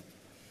 millions.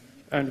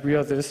 And we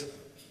are this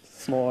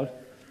small.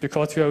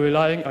 Because we are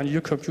relying on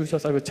your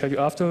computers, I will tell you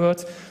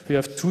afterwards. We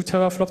have 2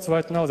 teraflops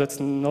right now, that's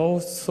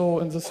so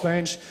in this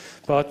range,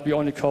 but we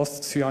only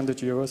cost 300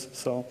 euros,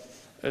 so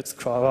it's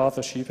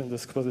rather cheap in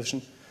this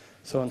position.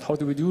 So and how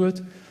do we do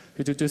it?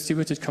 We do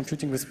distributed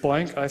computing with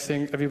BOINC. I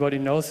think everybody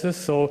knows this.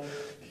 So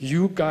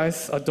you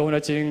guys are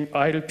donating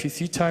idle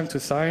PC time to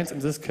science, in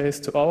this case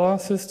to our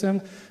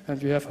system,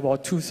 and we have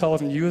about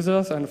 2,000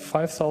 users and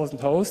 5,000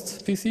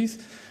 hosts PCs.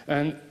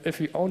 And if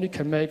we only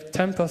can make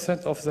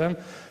 10% of them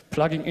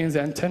plugging in the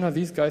antenna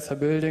these guys are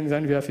building,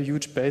 then we have a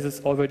huge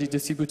basis already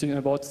distributed in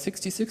about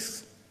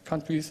 66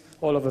 countries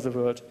all over the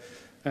world.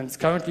 And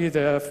currently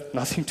they have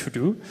nothing to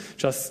do,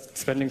 just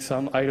spending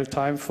some idle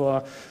time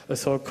for a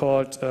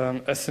so-called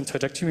ascent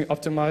trajectory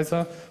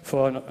optimizer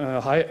for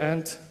a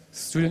high-end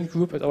student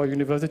group at our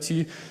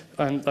university,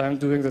 and I'm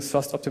doing the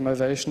thrust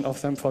optimization of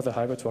them for the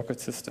hybrid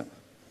rocket system.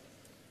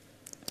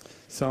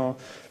 So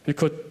we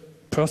could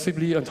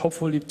possibly and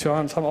hopefully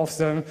turn some of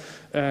them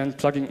and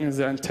plugging in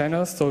the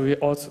antennas, so we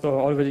also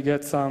already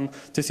get some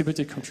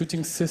distributed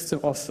computing system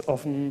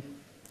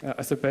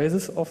as a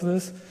basis of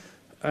this.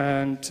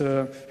 And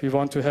we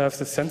want to have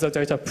the sensor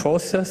data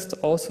processed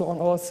also on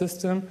our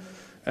system,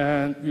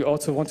 and we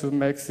also want to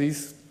make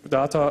these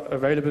data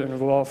available in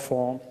raw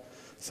form.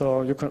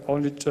 So you can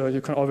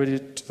already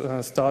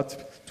start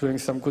doing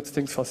some good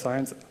things for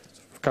science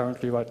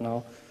currently right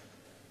now.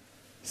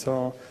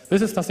 So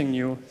this is nothing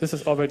new. This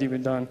has already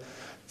been done.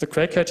 The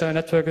Quakecatcher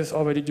network is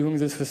already doing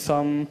this with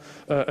some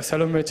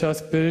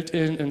accelerometers built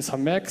in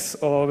some Macs,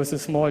 or with a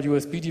small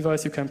USB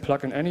device you can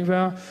plug in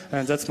anywhere.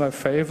 And that's my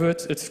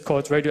favorite. It's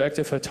called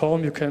Radioactive at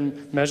Home. You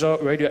can measure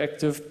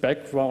radioactive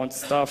background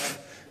stuff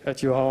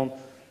at your home.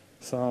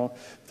 So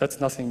that's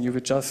nothing new.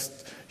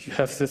 You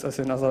have this as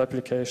another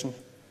application.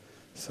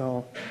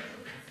 So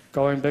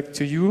going back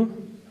to you,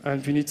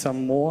 and we need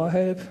some more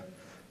help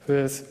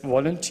with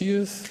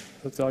volunteers.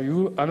 That are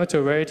you,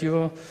 amateur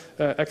radio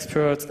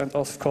experts, and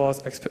of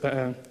course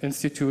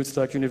institutes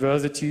like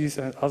universities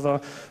and other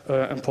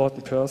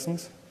important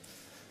persons.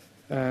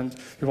 And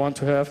we want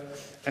to have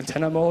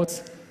antenna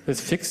modes with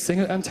fixed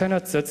single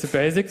antennas. That's the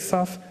basic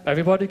stuff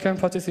everybody can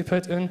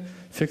participate in.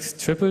 Fixed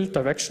triple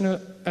directional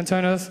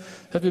antennas,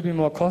 that will be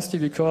more costly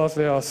because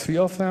there are 3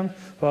 of them,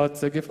 but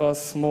they give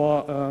us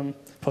more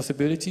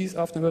possibilities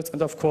afterwards.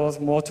 And of course,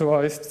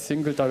 motorized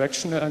single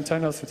directional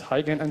antennas with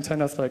high gain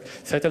antennas like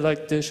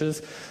satellite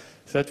dishes,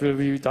 that will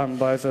be done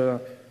by the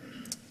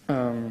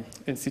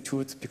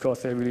institutes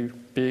because they're really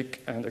big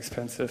and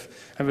expensive.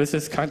 And with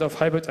this kind of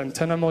hybrid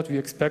antenna mode, we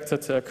expect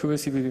that the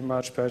accuracy will be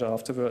much better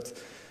afterwards.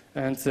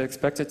 And the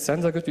expected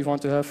sensor grid we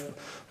want to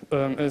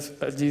have is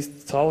at least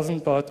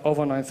 1,000, but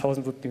over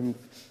 9,000 would be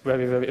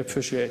very, very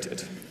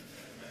appreciated.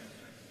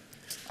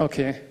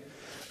 Okay.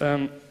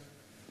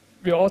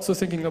 We are also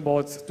thinking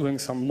about doing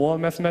some more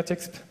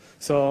mathematics.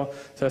 So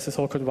there's this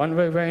so-called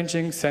one-way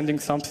ranging, sending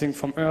something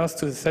from Earth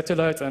to the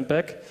satellite and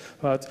back.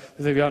 But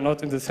we are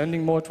not in the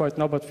sending mode right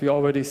now, but we are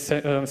already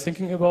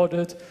thinking about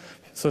it.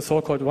 So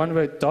so-called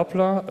one-way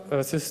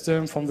Doppler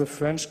system from the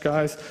French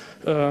guys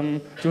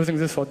using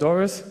this for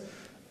DORIS.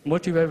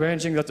 Multi-way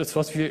ranging, that is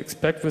what we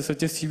expect with a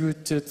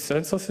distributed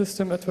sensor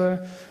system as well.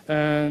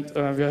 And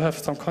we have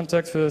some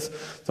contact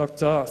with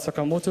Dr.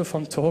 Sakamoto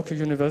from Tohoku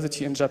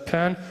University in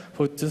Japan,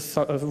 who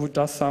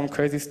does some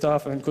crazy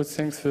stuff and good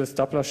things with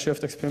Doppler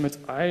shift experiments.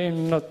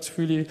 I'm not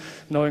really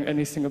knowing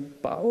anything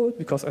about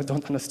because I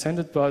don't understand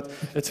it, but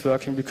it's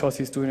working because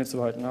he's doing it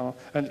right now.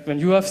 And when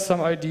you have some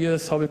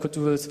ideas how we could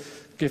do this,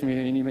 give me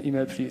an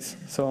email, please.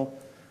 So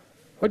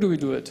why do we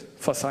do it?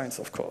 For science,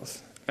 of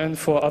course. And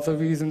for other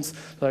reasons,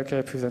 like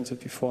I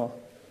presented before.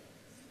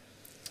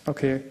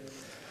 Okay,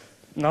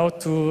 now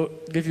to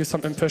give you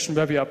some impression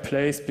where we are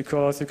placed,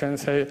 because you can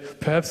say,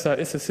 perhaps there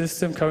is a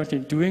system currently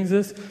doing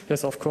this.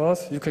 Yes, of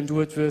course, you can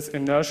do it with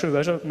inertial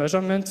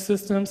measurement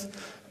systems.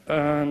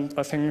 And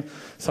I think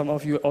some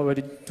of you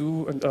already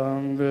do,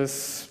 and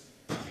with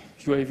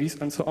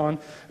UAVs and so on.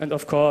 And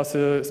of course,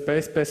 a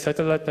space-based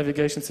satellite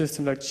navigation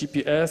system like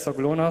GPS or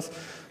GLONASS.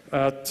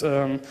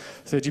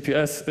 The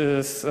GPS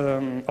is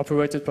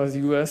operated by the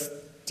US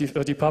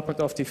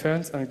Department of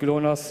Defense, and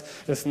GLONASS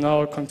is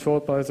now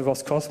controlled by the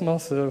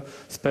Roscosmos, the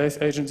space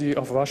agency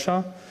of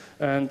Russia.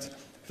 And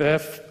they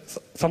have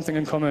something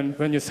in common.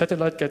 When your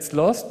satellite gets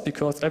lost,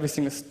 because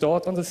everything is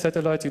stored on the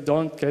satellite, you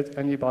don't get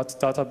any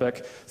data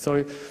back.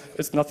 So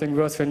it's nothing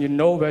worse when you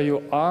know where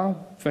you are,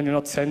 when you're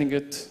not sending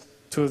it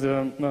to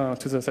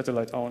the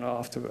satellite owner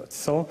afterwards.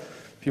 So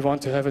we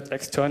want to have it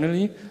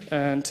externally,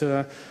 and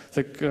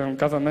the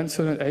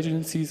governmental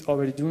agencies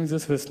already doing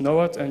this with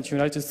NORAD and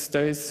United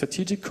States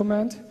Strategic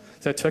Command.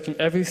 They're tracking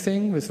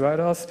everything with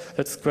radars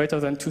that's greater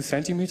than 2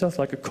 centimeters,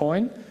 like a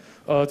coin,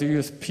 or the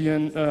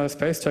European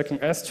Space Tracking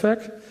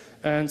S-Track,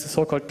 and the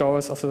so-called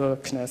DORIS of the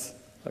CNES,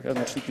 like I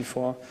mentioned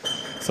before.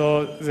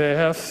 So they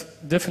have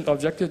different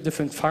objectives,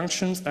 different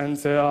functions, and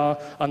they are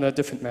under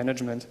different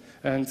management.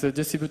 And the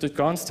distributed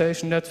ground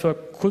station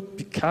network could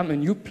become a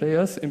new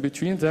player in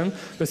between them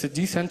with the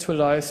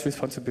decentralized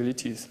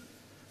responsibilities.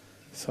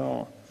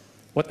 So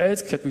what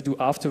else can we do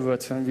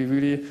afterwards when we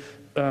really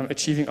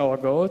achieving our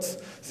goals?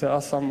 There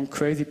are some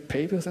crazy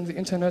papers on the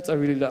internet I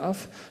really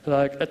love,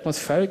 like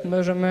atmospheric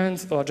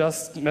measurements or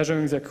just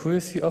measuring the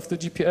accuracy of the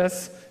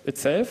GPS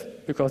itself,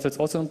 because it's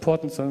also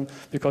important,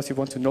 because you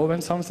want to know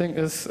when something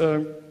is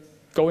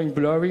going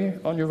blurry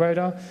on your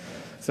radar.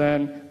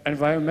 Then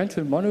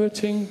environmental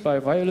monitoring by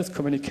wireless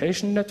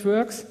communication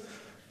networks,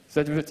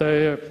 that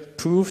they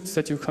proved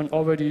that you can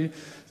already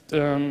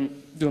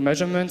do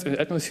measurements in the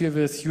atmosphere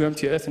with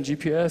UMTS and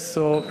GPS,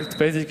 so it's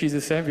basically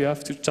the same. We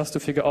have to just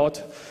figure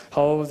out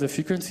how the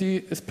frequency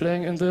is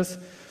playing in this.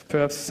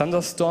 Perhaps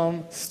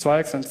thunderstorm,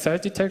 strikes and cell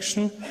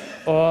detection,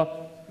 or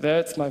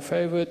that's my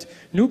favorite,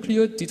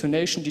 nuclear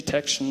detonation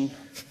detection.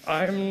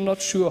 I'm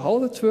not sure how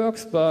that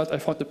works, but I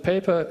found a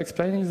paper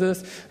explaining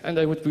this, and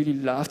I would really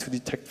love to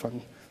detect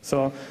one.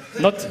 So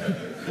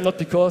not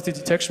because the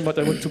detection, but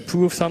I want to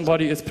prove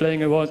somebody is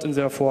playing around in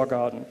their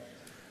foregarden.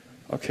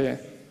 Okay.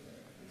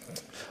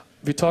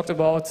 We talked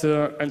about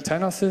the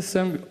antenna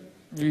system.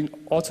 We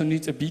also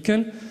need a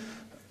beacon.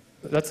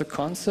 That's a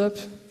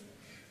concept,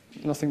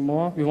 nothing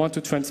more. We want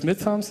to transmit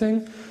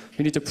something.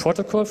 We need a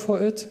protocol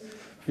for it.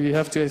 We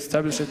have to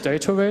establish a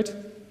data rate,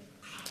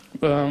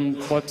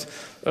 what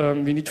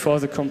we need for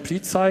the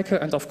complete cycle,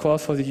 and of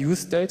course for the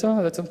use data,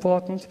 that's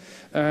important.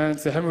 And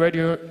the ham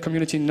radio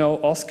community know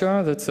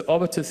OSCAR, that's the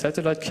orbital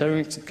satellite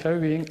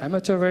carrying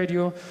amateur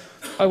radio.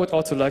 I would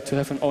also like to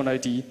have an own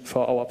ID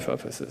for our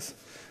purposes.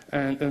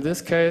 And in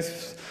this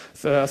case,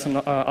 there's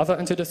another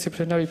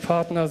interdisciplinary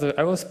partner, the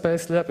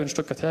Aerospace Lab in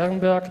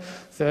Stuttgart-Herrenberg.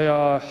 They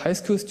are high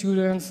school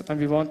students, and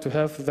we want to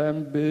have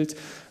them build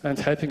and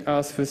helping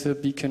us with the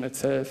beacon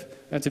itself.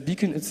 And the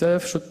beacon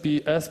itself should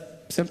be as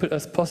simple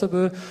as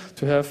possible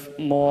to have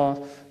more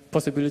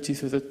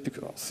possibilities with it,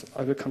 because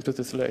I will come to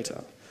this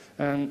later.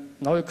 And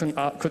now you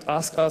could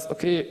ask us,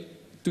 okay,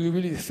 do you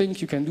really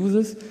think you can do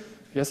this?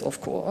 Yes,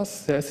 of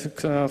course. There's a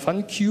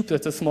FunCube,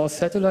 that's a small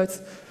satellite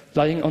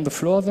lying on the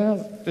floor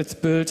there. It's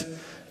built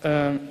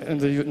in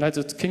the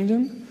United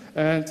Kingdom,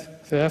 and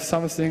they have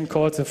something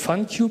called the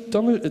FunCube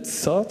dongle. It's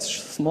such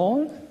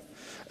small,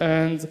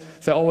 and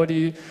they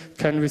already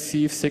can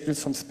receive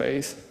signals from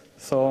space,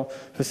 so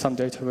with some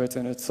data rates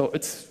in it. So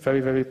it's very,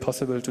 very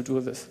possible to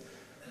do this.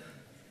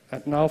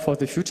 And now for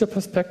the future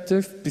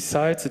perspective,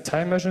 besides the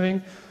time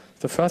measuring,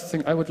 the first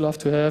thing I would love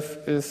to have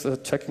is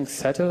tracking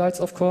satellites,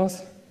 of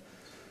course,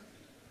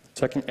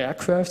 tracking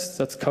aircrafts,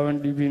 that's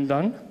currently being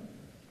done.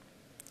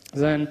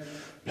 Then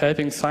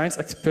helping science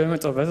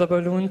experiments or weather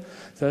balloon,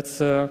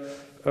 that's a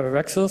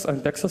Rexus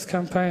and Bexus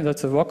campaign,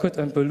 that's a rocket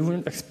and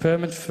balloon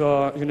experiment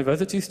for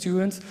university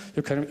students.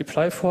 You can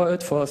apply for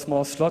it for a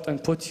small slot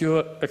and put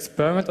your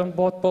experiment on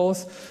board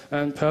both,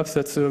 and perhaps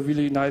that's a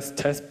really nice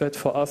test bed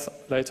for us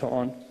later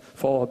on,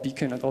 for our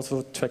beacon and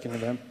also tracking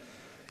them.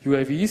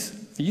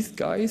 UAVs, these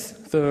guys,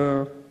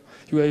 the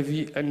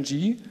UAV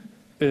NG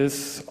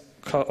is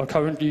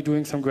currently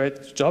doing some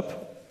great job,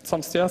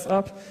 some stairs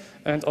up.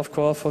 And of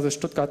course for the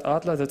Stuttgart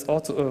Adler, that's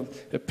also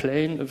a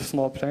plane, a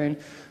small plane,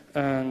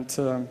 and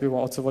we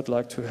also would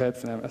like to help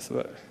them as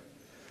well.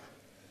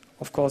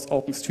 Of course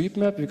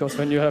OpenStreetMap, because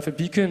when you have a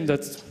beacon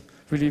that's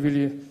really,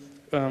 really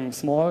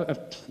small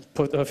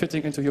and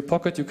fitting into your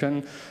pocket, you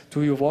can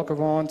do your walk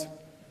around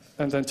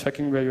and then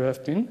checking where you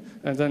have been,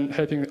 and then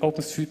helping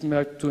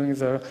OpenStreetMap doing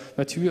the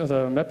material,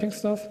 the mapping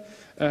stuff,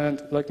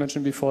 and like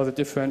mentioned before, the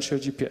differential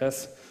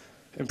GPS,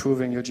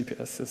 improving your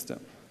GPS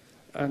system,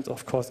 and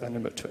of course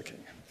animal tracking.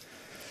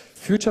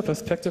 Future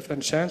perspective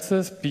and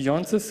chances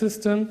beyond the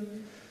system.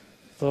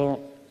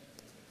 So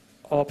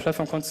our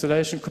platform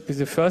constellation could be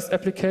the first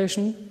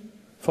application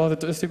for the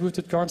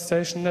distributed ground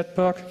station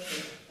network,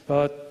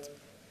 but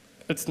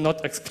it's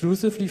not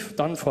exclusively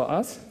done for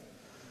us,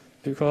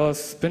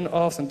 because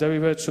spin-offs and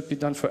derivatives should be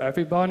done for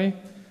everybody.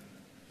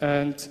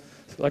 And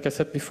like I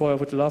said before, I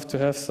would love to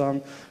have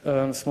some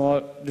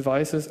small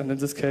devices, and in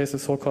this case, the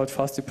so-called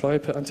fast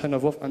deployable antenna,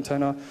 WOF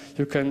antenna,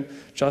 you can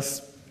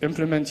just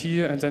implement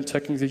here and then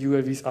checking the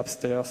UAVs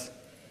upstairs.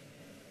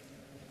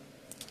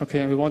 Okay,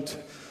 and we want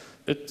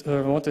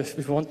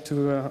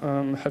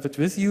to have it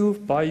with you,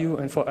 by you,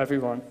 and for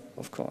everyone,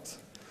 of course.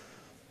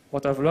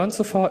 What I've learned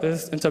so far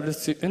is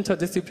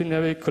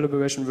interdisciplinary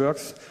collaboration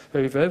works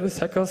very well with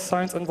hackers,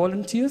 science, and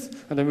volunteers,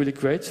 and I'm really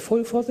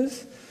grateful for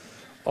this.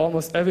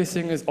 Almost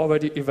everything is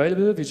already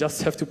available, we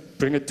just have to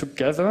bring it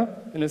together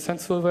in a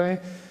sensible way.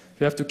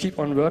 We have to keep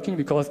on working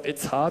because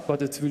it's hard,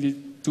 but it's really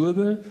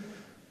doable.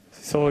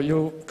 So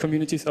your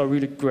communities are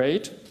really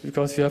great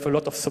because you have a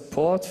lot of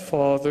support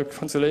for the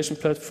Constellation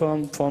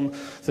platform from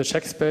the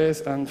Czech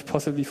space and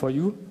possibly for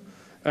you.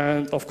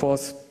 And of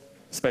course,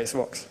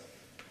 Spaceworks.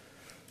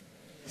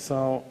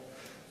 So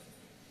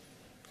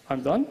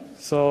I'm done.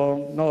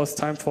 So now it's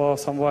time for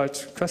some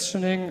wild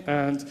questioning,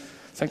 and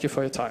thank you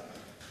for your time.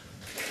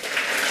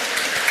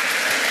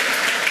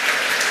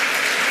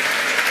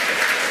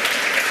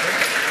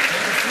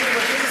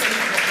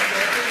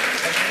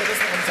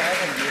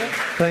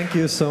 Thank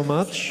you so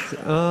much.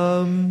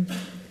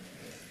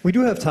 We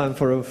do have time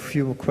for a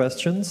few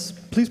questions.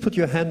 Please put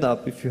your hand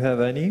up if you have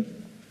any.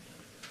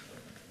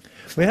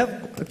 We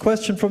have a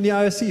question from the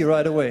IRC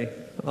right away.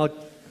 I'll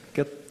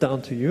get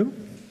down to you.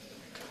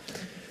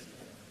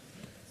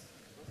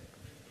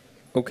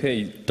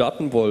 Okay,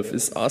 Datenwolf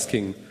is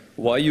asking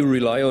why you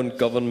rely on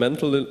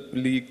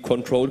governmentally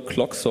controlled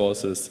clock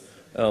sources.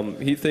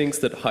 He thinks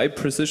that high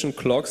precision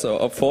clocks are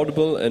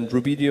affordable and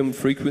rubidium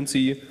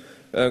frequency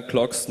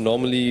clocks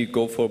normally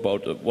go for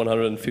about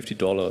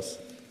 $150.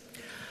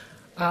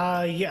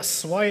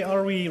 Yes, why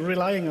are we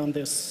relying on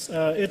this?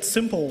 It's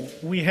simple.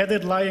 We had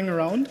it lying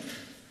around,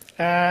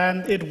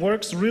 and it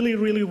works really,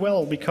 really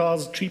well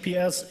because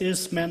GPS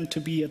is meant to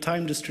be a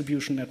time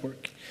distribution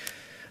network.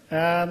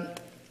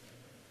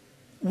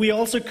 We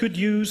also could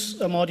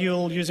use a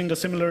module using a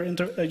similar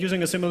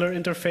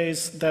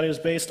interface that is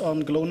based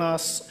on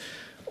GLONASS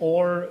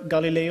or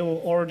Galileo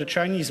or the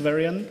Chinese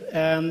variant,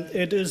 and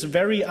it is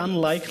very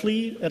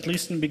unlikely, at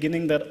least in the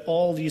beginning, that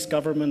all these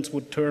governments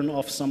would turn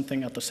off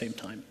something at the same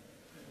time.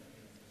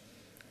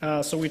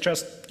 So we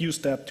just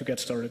used that to get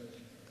started.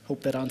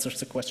 Hope that answers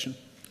the question.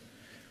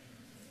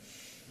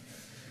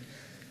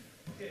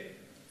 Okay.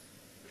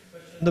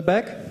 Question in the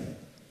back?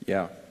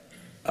 Yeah.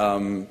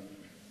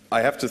 I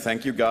have to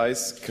thank you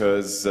guys,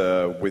 because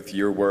with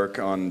your work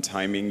on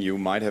timing, you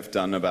might have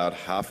done about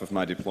half of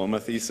my diploma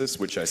thesis,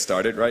 which I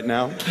started right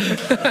now.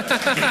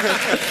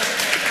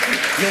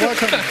 You're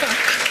welcome.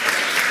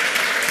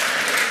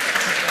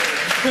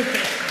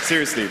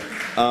 Seriously.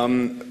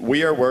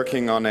 We are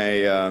working on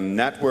a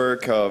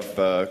network of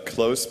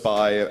close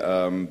by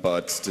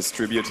but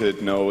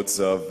distributed nodes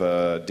of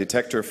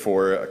detector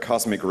for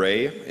cosmic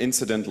ray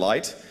incident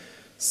light.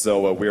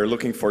 So we are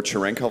looking for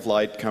Cherenkov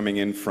light coming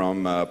in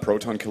from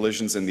proton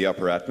collisions in the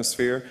upper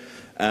atmosphere.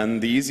 And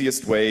the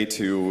easiest way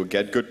to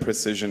get good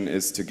precision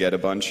is to get a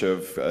bunch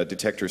of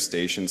detector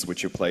stations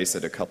which you place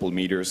at a couple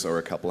meters or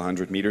a couple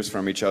 100 meters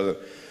from each other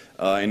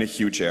in a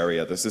huge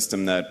area. The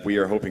system that we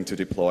are hoping to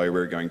deploy,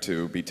 we're going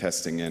to be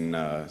testing in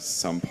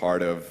some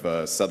part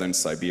of southern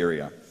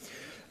Siberia.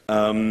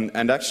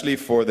 And actually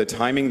for the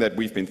timing that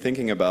we've been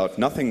thinking about,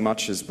 nothing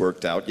much is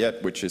worked out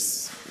yet, which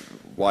is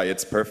why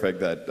it's perfect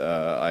that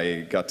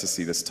I got to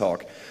see this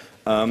talk.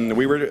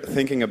 We were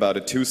thinking about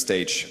a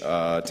two-stage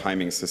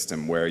timing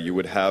system where you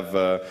would have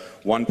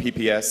 1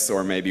 PPS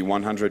or maybe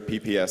 100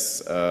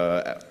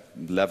 PPS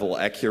level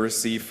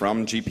accuracy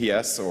from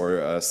GPS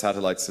or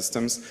satellite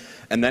systems,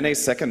 and then a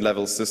second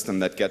level system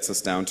that gets us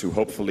down to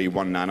hopefully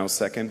 1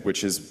 nanosecond,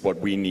 which is what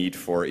we need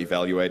for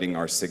evaluating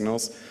our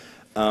signals.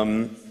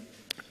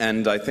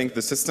 And I think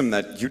the system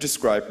that you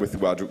described with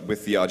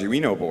the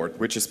Arduino board,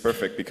 which is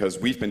perfect because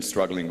we've been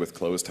struggling with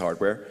closed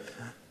hardware,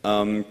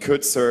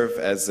 could serve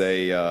as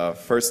a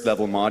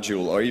first-level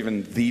module or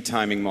even the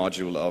timing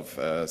module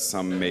of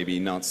some maybe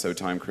not so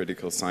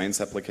time-critical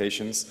science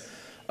applications.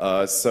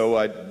 So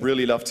I'd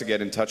really love to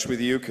get in touch with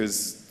you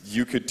because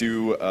you could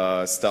do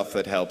stuff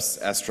that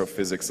helps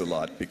astrophysics a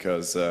lot,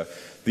 because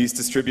these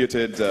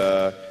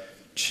distributed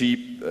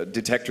cheap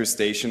detector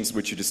stations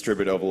which you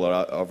distribute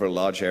over a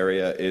large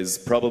area is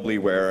probably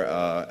where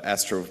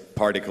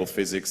astroparticle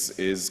physics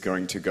is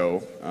going to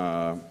go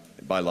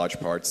by large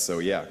parts. So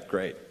yeah,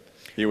 great.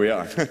 Here we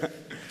are.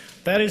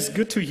 That is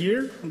good to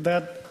hear,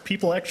 that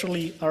people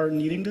actually are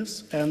needing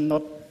this, and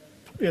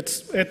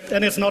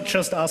it's not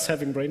just us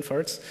having brain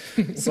farts.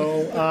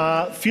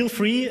 So feel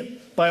free,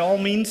 by all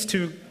means,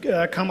 to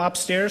come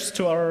upstairs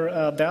to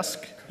our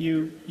desk.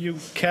 You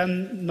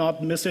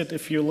cannot miss it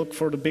if you look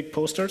for the big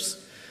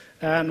posters,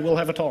 and we'll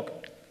have a talk.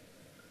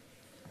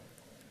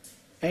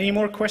 Any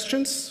more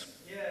questions?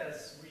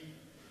 Yes,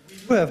 we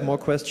do have more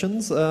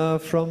questions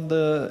from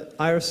the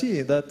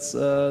IRC. That's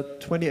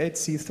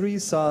 28C3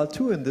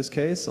 SAR2 in this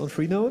case on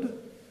Freenode.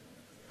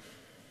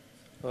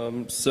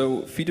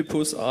 So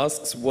Fidepus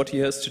asks what he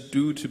has to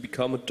do to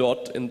become a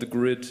dot in the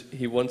grid.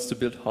 He wants to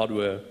build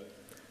hardware.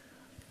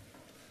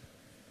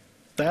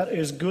 That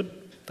is good.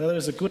 That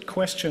is a good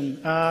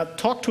question.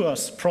 Talk to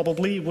us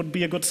probably would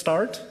be a good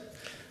start.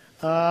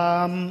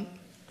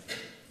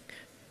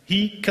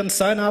 He can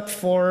sign up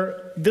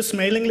for this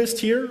mailing list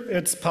here.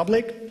 It's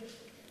public.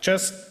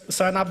 Just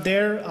sign up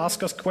there,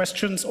 ask us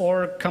questions,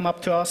 or come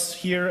up to us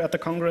here at the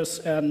Congress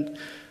and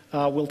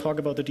we'll talk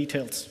about the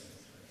details.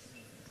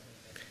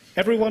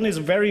 Everyone is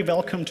very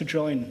welcome to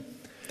join.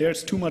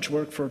 There's too much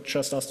work for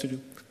just us to do.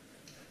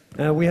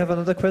 We have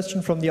another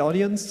question from the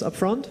audience up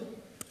front.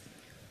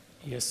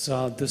 Yes,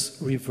 this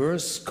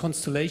reverse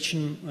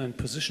constellation and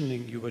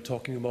positioning you were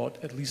talking about,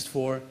 at least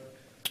for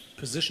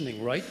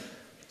positioning, right?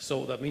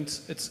 So that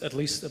means it's at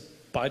least a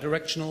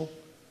bidirectional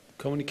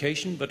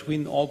communication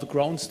between all the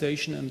ground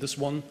station and this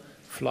one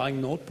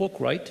flying notebook,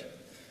 right?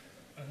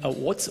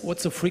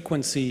 What's the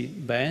frequency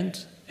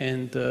band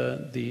and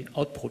the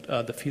output,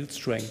 the field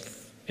strength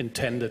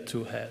intended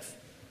to have?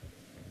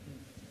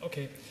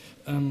 Okay,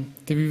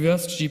 the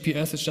reverse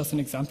GPS is just an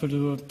example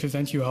to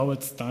present you how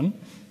it's done.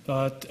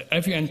 But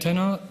every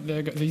antenna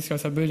these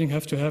guys are building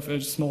have to have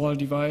a small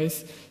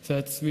device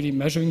that's really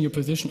measuring your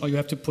position, or you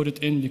have to put it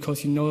in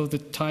because you know the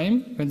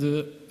time when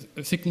the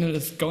signal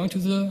is going to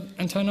the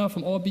antenna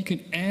from our beacon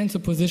and the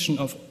position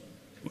of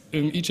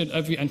each and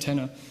every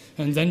antenna.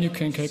 And then you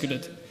can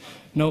calculate.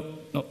 No.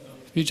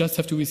 We just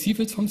have to receive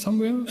it from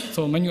somewhere.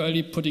 So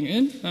manually putting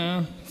in,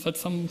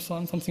 that's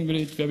something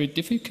really very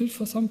difficult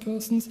for some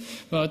persons.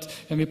 But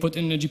when we put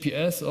in a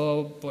GPS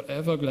or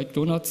whatever, like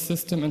donut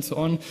system and so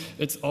on,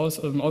 it's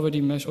also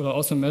already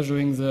also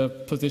measuring the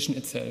position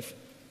itself.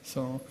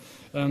 So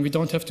we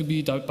don't have to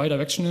be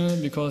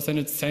bidirectional because then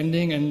it's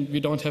sending, and we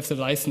don't have the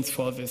license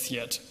for this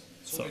yet.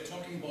 So we're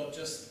talking about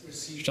just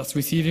receiving. Just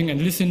receiving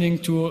and listening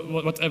to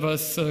whatever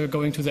is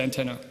going to the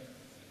antenna.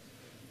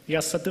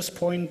 Yes, at this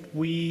point,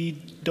 we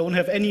don't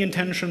have any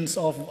intentions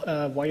of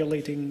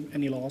violating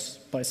any laws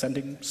by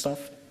sending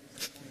stuff.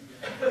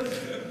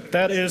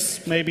 That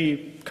is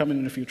maybe coming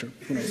in the future.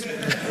 Who knows?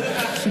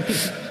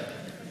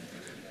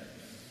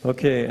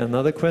 Okay,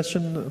 another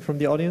question from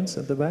the audience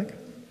at the back.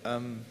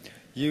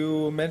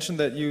 You mentioned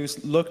that you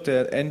looked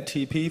at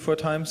NTP for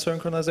time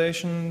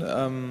synchronization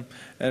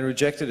and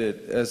rejected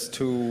it as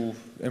too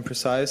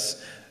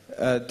imprecise.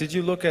 Did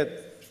you look at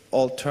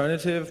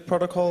alternative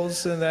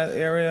protocols in that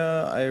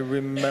area? I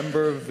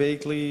remember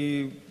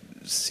vaguely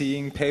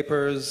seeing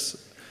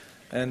papers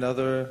and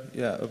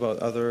about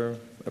other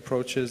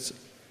approaches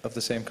of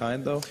the same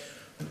kind, though.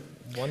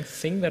 One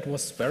thing that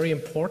was very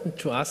important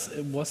to us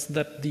was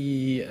that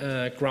the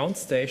ground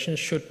station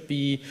should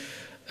be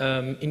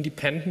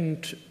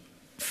independent,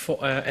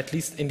 at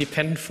least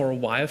independent for a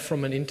while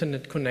from an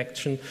internet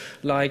connection.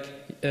 Like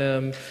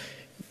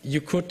you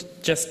could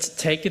just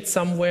take it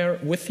somewhere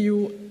with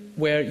you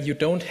where you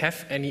don't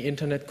have any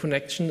internet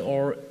connection,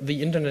 or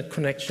the internet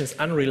connection is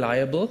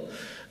unreliable,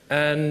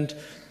 and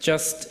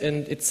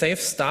it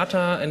saves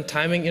data and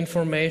timing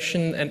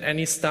information and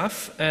any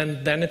stuff,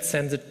 and then it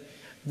sends it,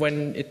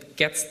 when it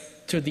gets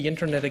to the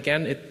internet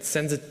again, it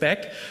sends it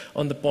back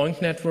on the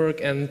BOINC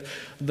network, and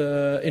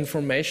the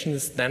information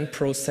is then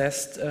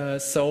processed.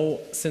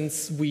 So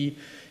since we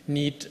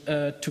need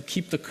to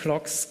keep the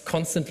clocks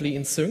constantly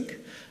in sync,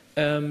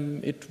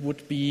 it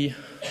would be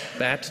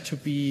bad to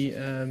be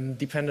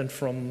dependent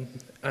from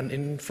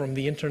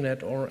the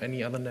internet or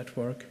any other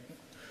network.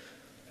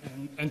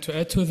 And to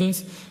add to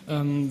this,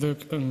 the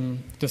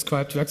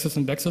described Axis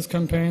and Baxis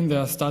campaign, they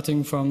are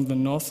starting from the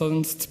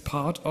northern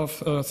part of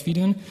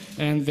Sweden,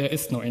 and there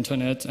is no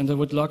internet. And I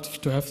would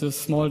like to have this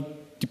small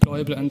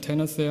deployable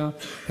antennas there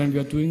when we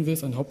are doing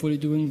this, and hopefully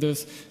doing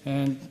this.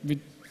 And we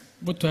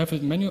would to have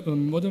it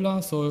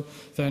modular, so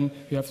then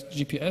you have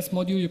GPS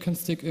module you can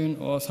stick in,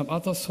 or some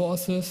other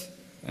sources,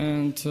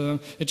 and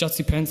it just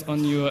depends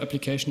on your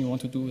application you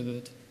want to do with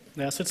it.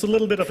 Yes, it's a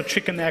little bit of a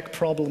chicken-egg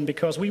problem,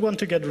 because we want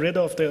to get rid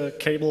of the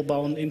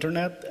cable-bound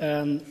internet,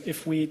 and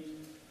if we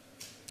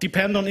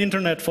depend on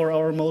internet for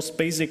our most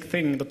basic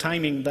thing, the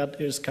timing,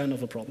 that is kind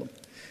of a problem.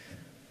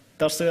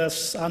 Does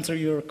this answer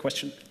your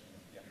question?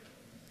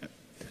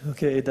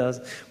 Okay, it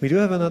does. We do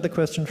have another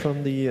question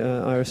from the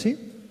IRC.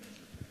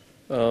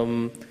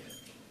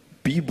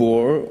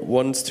 Bibor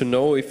wants to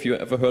know if you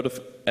ever heard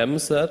of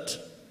MSAT.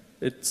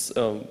 It's,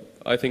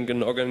 I think,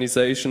 an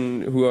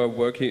organization who are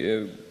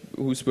working,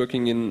 who's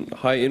working in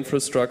high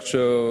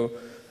infrastructure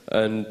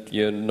and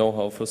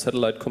know-how for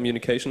satellite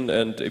communication,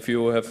 and if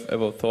you have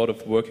ever thought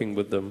of working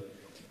with them.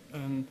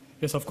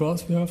 Yes, of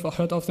course, we have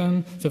heard of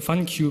them. The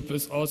FunCube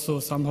is also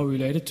somehow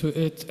related to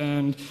it,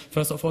 and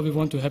first of all, we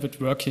want to have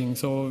it working.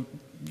 So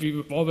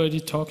we're already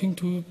talking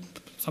to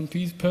some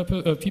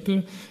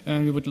people,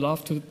 and we would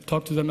love to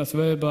talk to them as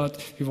well,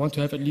 but we want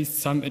to have at least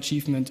some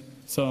achievement.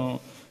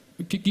 So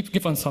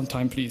give us some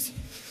time, please.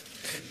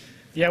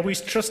 Yeah, we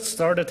just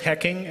started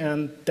hacking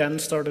and then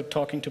started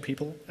talking to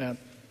people. And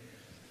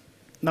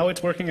now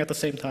it's working at the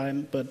same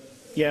time, but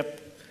yeah,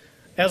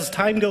 as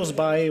time goes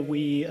by,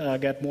 we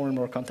get more and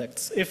more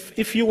contacts.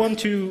 If you want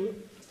to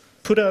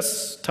put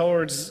us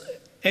towards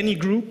any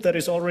group that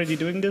is already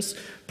doing this,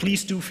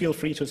 please do feel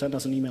free to send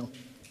us an email.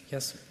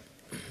 Yes.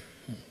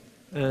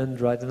 And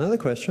write another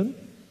question.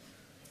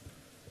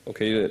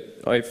 Okay,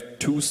 I have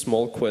two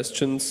small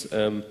questions.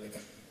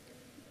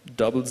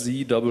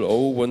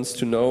 ZZO wants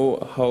to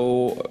know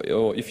how,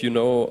 or if you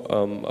know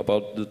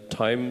about the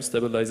time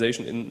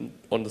stabilization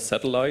on the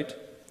satellite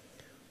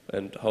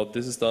and how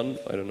this is done.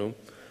 I don't know.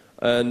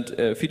 And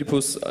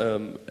Philippus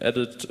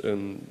added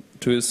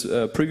to his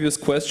previous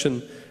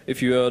question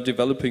if you are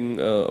developing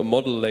a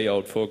model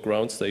layout for a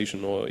ground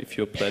station, or if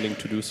you're planning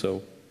to do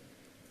so.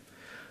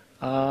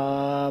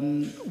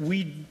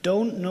 We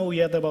don't know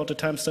yet about the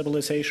time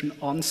stabilization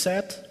on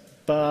sat,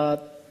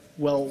 but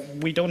well,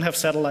 we don't have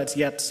satellites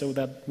yet, so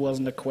that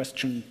wasn't a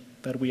question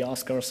that we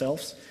ask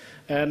ourselves.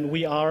 And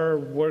we are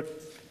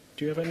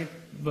do you have any?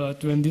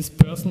 But when this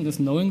person is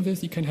knowing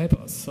this, he can help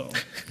us. So.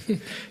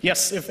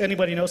 Yes, if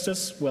anybody knows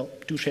this, well,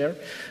 do share.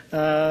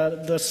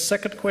 The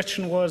second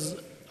question was,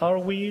 are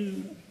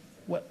we...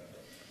 What?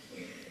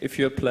 If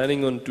you're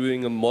planning on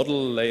doing a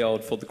model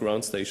layout for the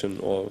ground station,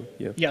 or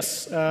yeah.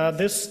 Yes,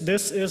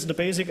 this is the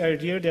basic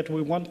idea, that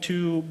we want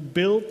to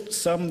build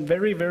some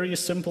very, very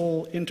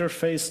simple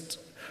interfaced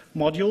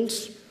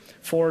modules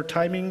for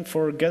timing,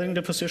 for getting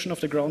the position of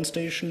the ground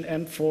station,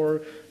 and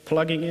for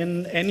plugging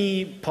in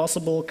any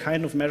possible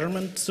kind of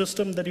measurement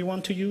system that you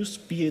want to use,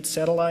 be it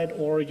satellite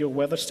or your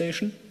weather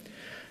station,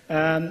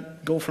 and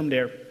go from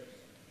there.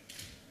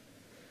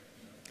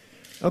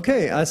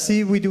 Okay, I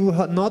see we do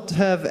not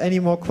have any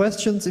more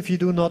questions. If you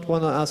do not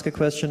want to ask a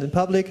question in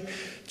public,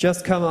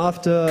 just come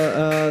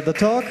after the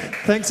talk.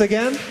 Thanks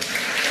again.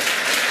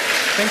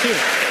 Thank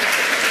you.